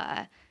help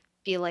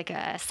be like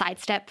a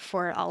sidestep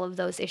for all of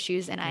those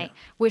issues. And Yeah. I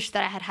wish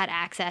that I had had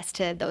access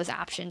to those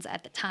options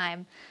at the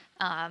time.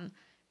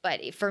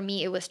 But for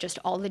me, it was just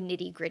all the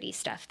nitty gritty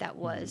stuff that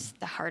was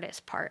the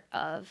hardest part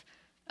of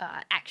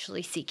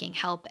actually seeking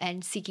help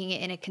and seeking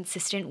it in a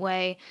consistent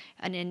way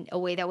and in a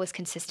way that was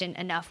consistent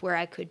enough where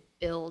I could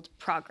build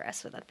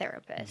progress with a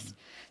therapist.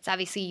 So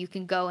obviously you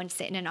can go and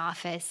sit in an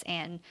office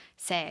and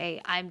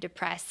say, I'm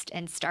depressed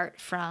and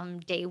start from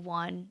day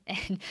one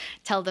and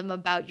tell them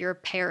about your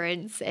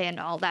parents and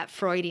all that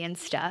Freudian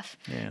stuff.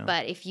 Yeah.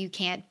 But if you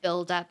can't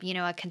build up,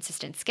 a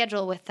consistent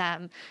schedule with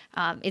them,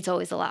 it's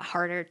always a lot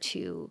harder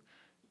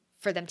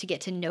for them to get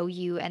to know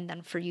you and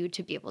then for you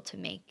to be able to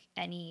make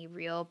any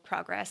real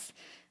progress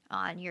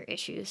on your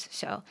issues.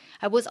 So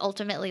I was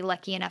ultimately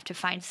lucky enough to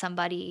find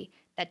somebody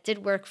that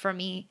did work for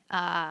me.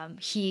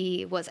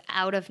 He was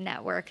out of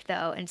network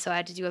though, and so I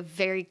had to do a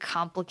very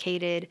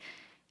complicated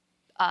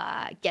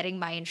getting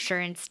my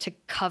insurance to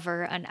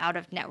cover an out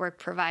of network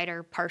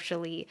provider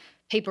partially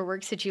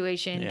paperwork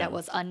situation Yeah. that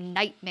was a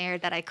nightmare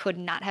that I could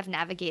not have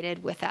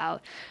navigated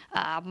without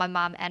my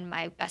mom and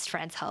my best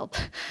friend's help.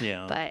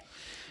 Yeah. But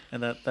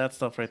And that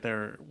stuff right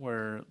there,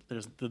 where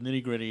there's the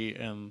nitty gritty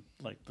and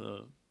like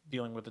the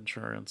dealing with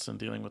insurance and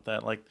dealing with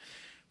that, like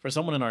for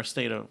someone in our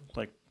state of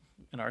like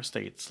in our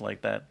states,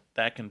 like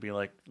that can be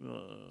like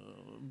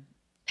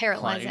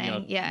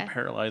paralyzing, yeah.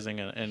 paralyzing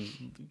and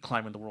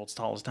climbing the world's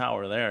tallest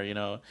tower there. You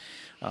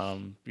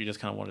just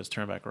kind of want to just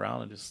turn back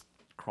around and just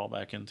crawl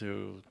back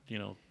into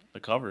the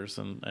covers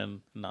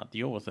and not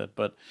deal with it.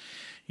 But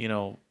you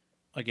know,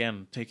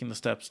 again, taking the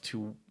steps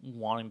to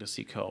wanting to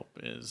seek help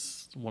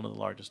is one of the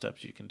largest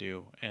steps you can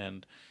do,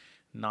 and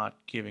not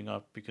giving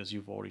up because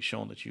you've already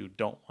shown that you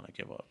don't want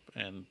to give up,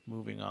 and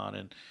moving on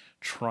and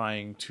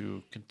trying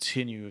to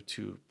continue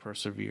to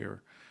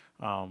persevere,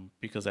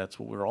 because that's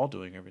what we're all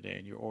doing every day,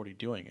 and you're already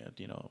doing it.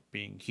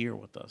 Being here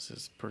with us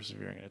is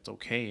persevering. It's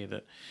okay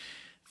that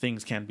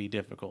things can be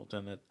difficult,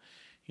 and that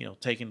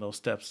taking those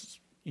steps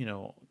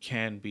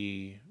can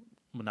be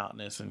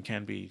monotonous and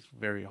can be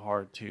very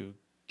hard to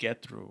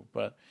get through,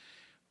 but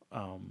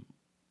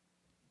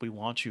we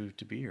want you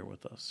to be here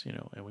with us,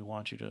 and we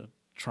want you to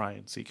try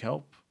and seek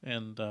help,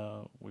 and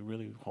we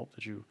really hope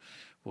that you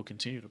will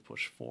continue to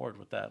push forward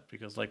with that,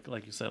 because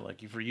like you said,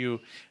 like for you,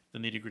 the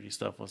nitty gritty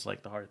stuff was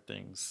like the hard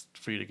things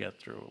for you to get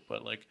through,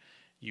 but like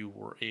you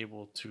were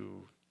able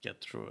to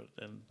get through it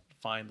and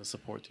find the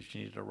support that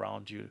you needed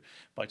around you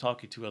by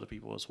talking to other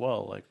people as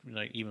well, like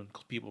even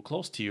people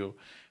close to you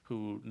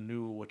who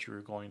knew what you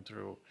were going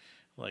through,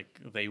 like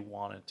they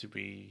wanted to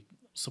be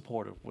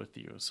supportive with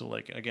you. So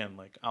like again,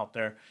 like out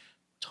there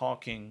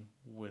talking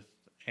with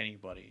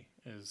anybody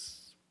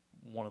is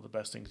one of the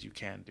best things you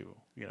can do,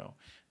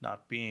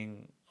 not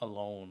being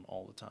alone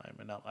all the time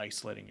and not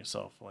isolating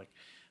yourself. Like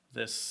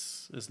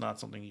this is not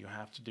something you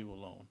have to do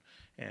alone,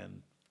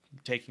 and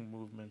taking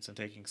movements and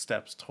taking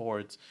steps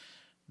towards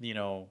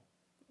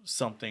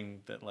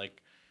something that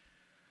like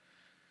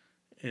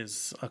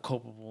is a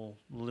copable,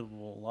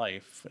 livable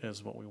life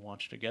is what we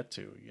want you to get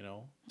to,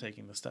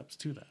 taking the steps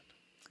to that.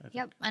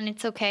 Yep. And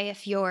it's okay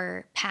if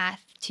your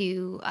path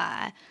to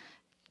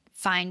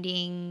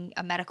finding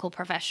a medical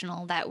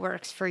professional that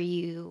works for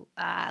you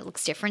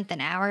looks different than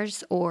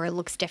ours, or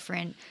looks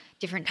different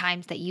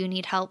times that you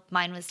need help.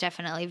 Mine was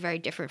definitely very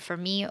different for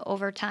me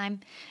over time,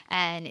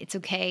 and it's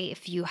okay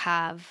if you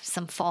have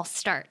some false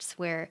starts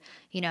where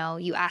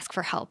you ask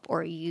for help,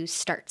 or you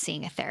start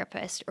seeing a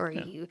therapist, or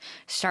you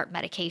start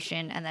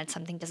medication and then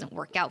something doesn't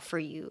work out for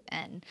you,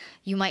 and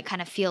you might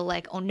kind of feel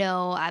like, oh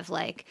no, I've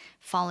like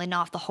fallen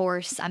off the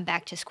horse, I'm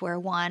back to square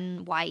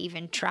one, why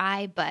even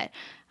try? But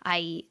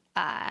I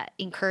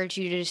encourage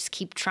you to just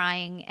keep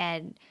trying,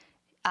 and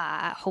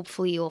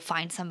hopefully you'll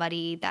find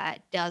somebody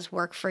that does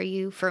work for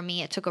you. For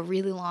me, it took a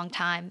really long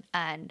time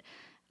and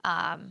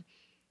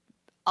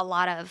a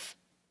lot of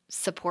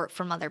support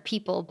from other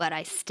people, but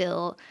I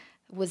still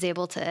was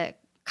able to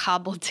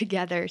cobble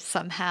together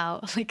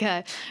somehow like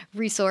a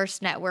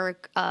resource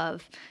network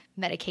of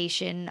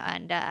medication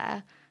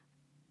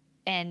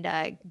and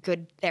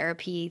good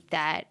therapy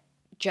that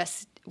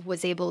just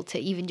was able to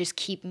even just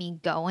keep me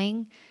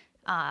going.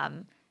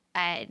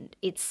 And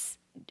it's,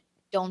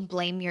 don't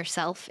blame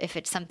yourself if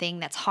it's something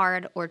that's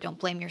hard, or don't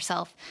blame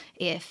yourself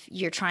if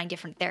you're trying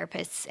different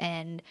therapists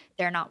and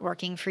they're not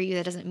working for you.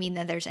 That doesn't mean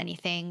that there's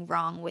anything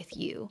wrong with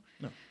you.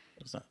 No,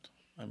 it's not.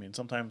 I mean,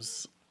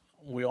 sometimes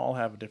we all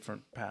have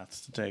different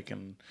paths to take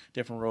and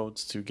different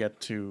roads to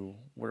get to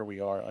where we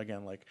are.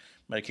 Again, like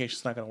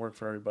medication's not going to work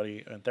for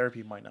everybody, and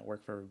therapy might not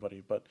work for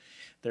everybody, but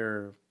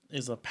there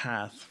is a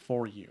path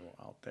for you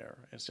out there.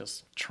 It's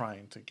just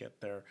trying to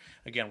get there.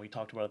 Again, we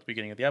talked about at the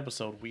beginning of the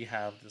episode, we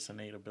have this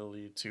innate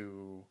ability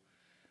to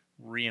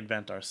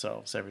reinvent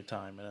ourselves every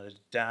time and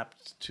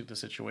adapt to the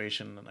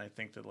situation. And I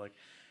think that like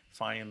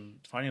finding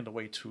the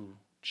way to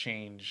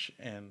change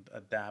and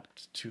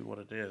adapt to what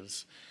it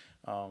is,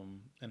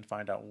 and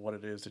find out what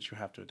it is that you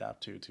have to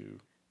adapt to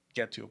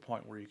get to a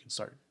point where you can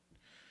start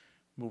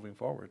moving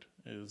forward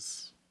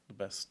is the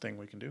best thing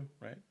we can do,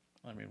 right?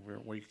 I mean,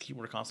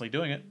 we're constantly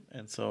doing it,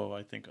 and so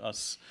I think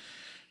us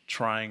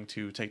trying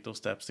to take those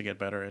steps to get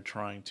better and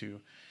trying to,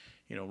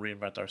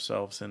 reinvent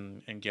ourselves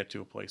and get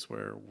to a place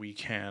where we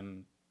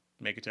can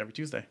make it to every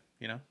Tuesday.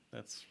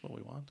 That's what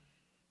we want.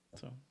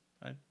 So,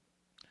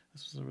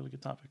 this was a really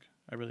good topic.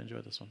 I really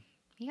enjoyed this one.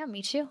 Yeah,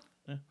 me too.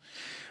 Yeah.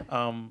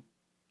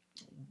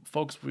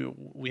 Folks,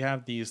 we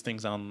have these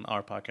things on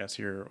our podcast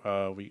here.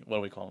 What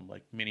do we call them?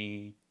 Like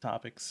mini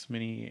topics,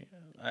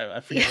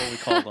 I forget what we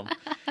called them.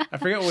 I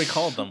forget what we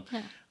called them.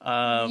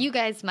 You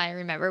guys might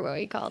remember what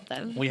we called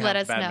them. We Let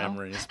have us bad know.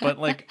 memories, but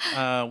like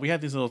we have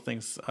these little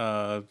things,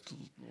 a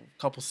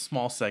couple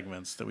small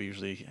segments that we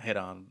usually hit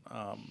on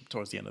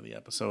towards the end of the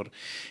episode.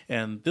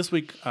 And this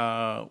week,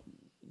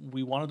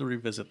 we wanted to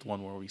revisit the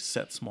one where we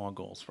set small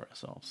goals for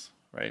ourselves,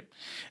 right?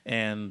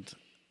 And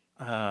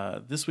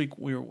this week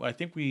I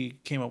think we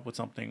came up with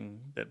something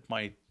that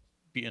might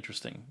be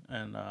interesting,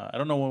 and I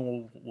don't know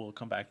when we'll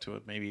come back to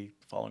it. Maybe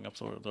following up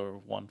or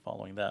one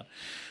following that,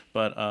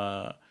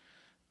 but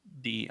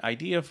the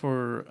idea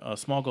for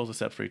small goals to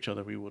set for each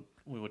other, we would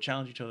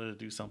challenge each other to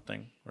do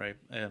something, right?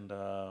 And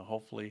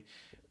hopefully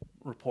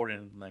report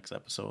in the next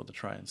episode to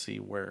try and see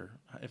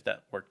if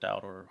that worked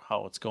out or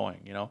how it's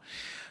going.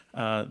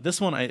 This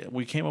one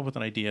we came up with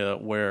an idea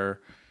where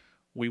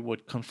we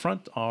would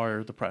confront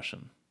our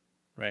depression,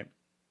 right?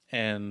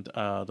 And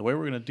the way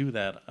we're going to do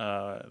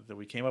that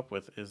we came up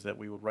with is that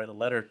we would write a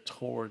letter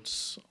to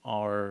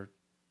our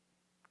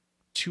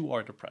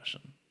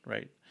depression,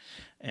 right?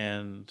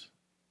 And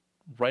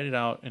write it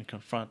out and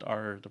confront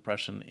our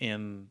depression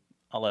in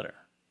a letter,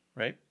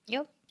 right?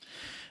 Yep.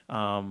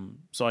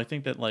 So I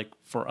think that like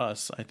for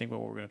us, I think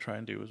what we're going to try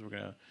and do is we're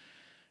going to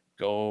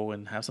go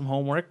and have some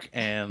homework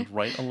and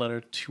write a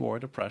letter to our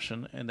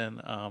depression, and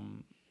then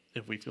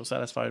if we feel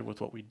satisfied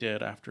with what we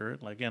did after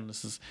it, like again,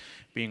 this is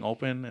being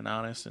open and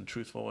honest and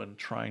truthful and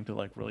trying to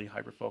like really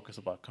hyper focus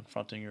about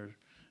confronting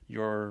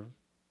your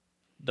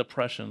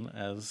depression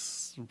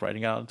as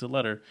writing out into a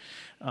letter.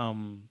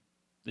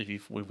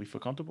 If we feel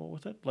comfortable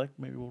with it, like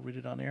maybe we'll read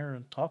it on air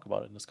and talk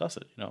about it and discuss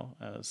it,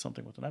 as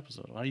something with an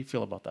episode. How do you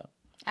feel about that?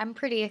 I'm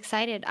pretty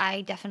excited.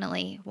 I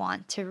definitely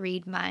want to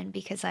read mine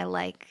because I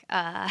like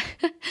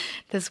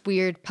this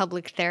weird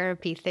public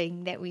therapy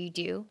thing that we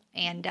do,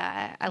 and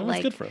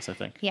It's good for us, I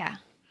think. Yeah,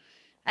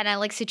 and I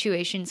like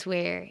situations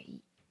where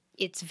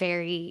it's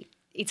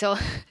all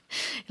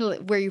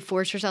where you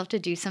force yourself to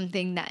do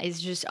something that is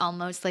just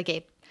almost like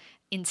a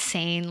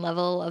insane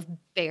level of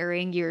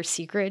bearing your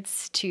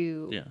secrets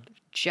to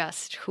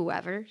just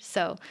whoever.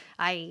 So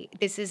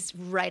this is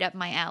right up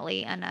my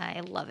alley, and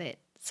I love it.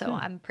 So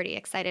I'm pretty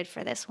excited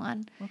for this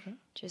one. Okay.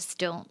 Just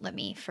don't let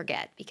me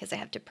forget because I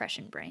have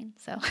depression brain.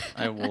 So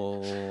I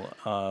will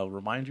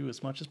remind you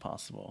as much as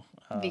possible.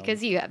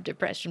 Because you have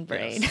depression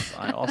brain. Yes,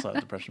 I also have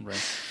depression brain.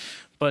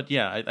 But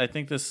yeah, I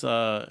think this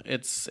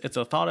it's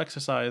a thought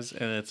exercise,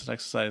 and it's an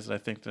exercise that I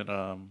think that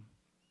I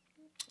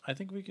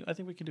think we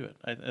can do it.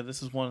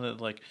 This is one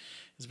that like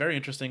is very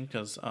interesting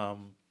because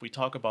we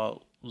talk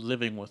about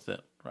living with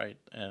it, right,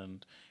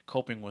 and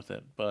coping with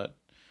it, but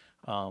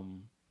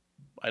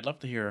I'd love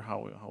to hear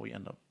how we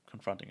end up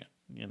confronting it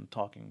and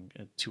talking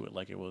to it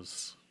like it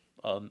was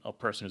a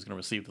person who's going to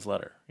receive this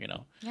letter,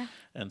 Yeah.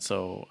 And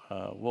so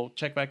we'll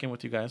check back in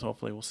with you guys.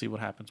 Hopefully, we'll see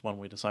what happens when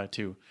we decide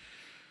to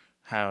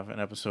have an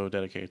episode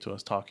dedicated to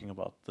us talking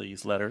about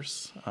these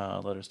letters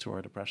to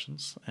our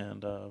depressions,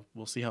 and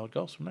we'll see how it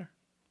goes from there.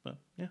 But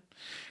yeah,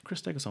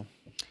 Chris, take us home.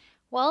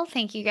 Well,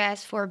 thank you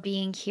guys for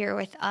being here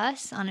with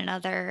us on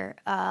another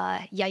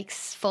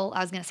Yikesful, I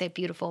was going to say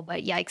beautiful,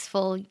 but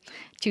Yikesful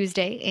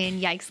Tuesday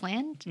in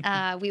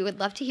Yikesland. We would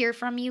love to hear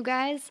from you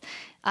guys.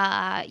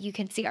 You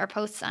can see our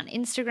posts on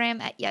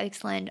Instagram at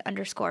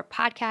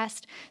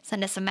Yikesland_podcast.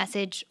 Send us a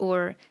message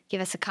or give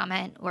us a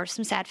comment or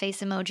some sad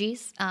face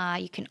emojis.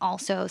 You can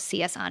also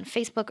see us on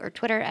Facebook or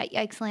Twitter at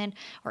Yikesland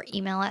or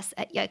email us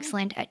at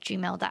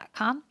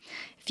yikesland@gmail.com.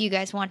 If you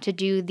guys want to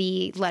do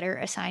the letter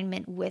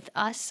assignment with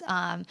us,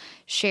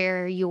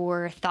 share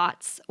your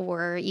thoughts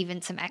or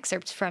even some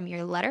excerpts from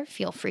your letter,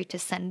 feel free to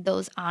send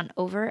those on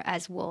over,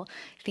 as I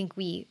think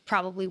we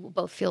probably will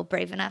both feel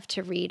brave enough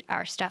to read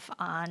our stuff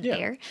on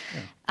air.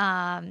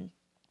 Yeah.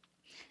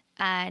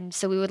 And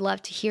so we would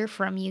love to hear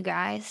from you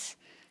guys.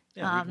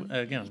 Yeah, our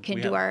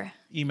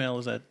email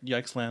is at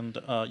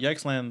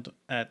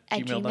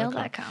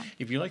yikesland@gmail.com.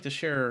 If you'd like to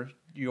share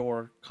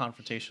your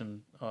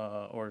confrontation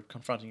or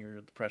confronting your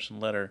depression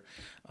letter,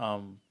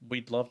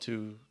 we'd love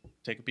to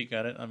take a peek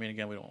at it. I mean,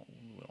 again, we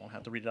don't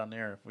have to read it on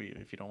there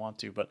if you don't want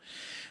to, but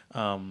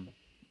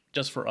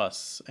just for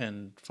us,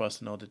 and for us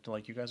to know that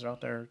like you guys are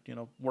out there,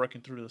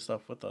 working through the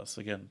stuff with us.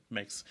 Again,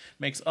 makes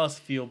us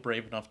feel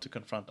brave enough to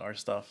confront our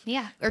stuff.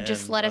 Yeah, or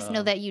just let us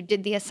know that you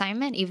did the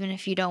assignment, even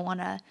if you don't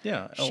want to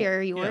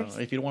share yours.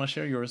 If you don't want to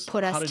share yours,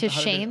 put us to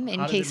shame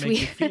in case we.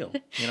 How did it make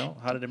you feel?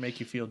 How did it make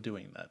you feel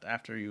doing that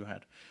after you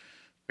had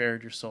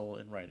bared your soul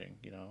in writing?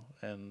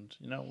 And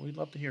we'd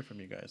love to hear from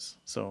you guys.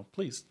 So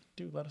please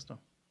do let us know.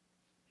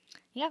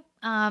 Yep.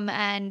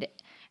 And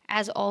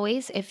as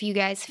always, if you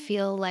guys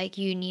feel like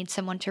you need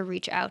someone to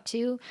reach out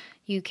to,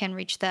 you can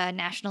reach the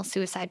National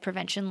Suicide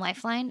Prevention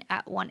Lifeline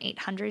at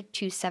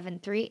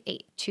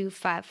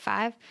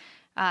 1-800-273-8255.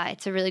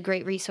 It's a really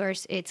great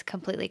resource. It's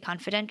completely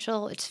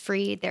confidential. It's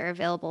free. They're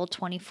available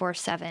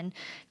 24/7.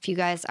 If you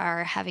guys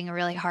are having a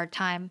really hard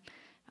time,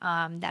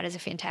 that is a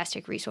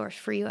fantastic resource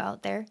for you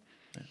out there.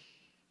 Yeah,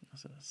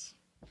 yes, it is.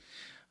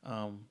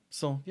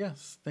 So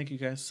yes, thank you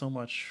guys so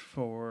much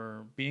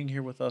for being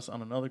here with us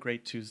on another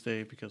great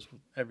Tuesday, because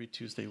every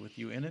Tuesday with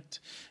you in it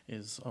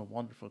is a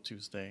wonderful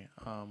Tuesday.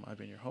 I've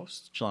been your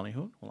host, Jelani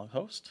Hoon, along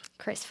host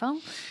Chris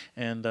Foam.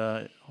 And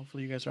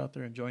hopefully you guys are out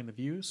there enjoying the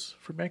views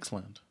from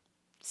Yikesland.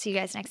 See you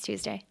guys next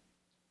Tuesday.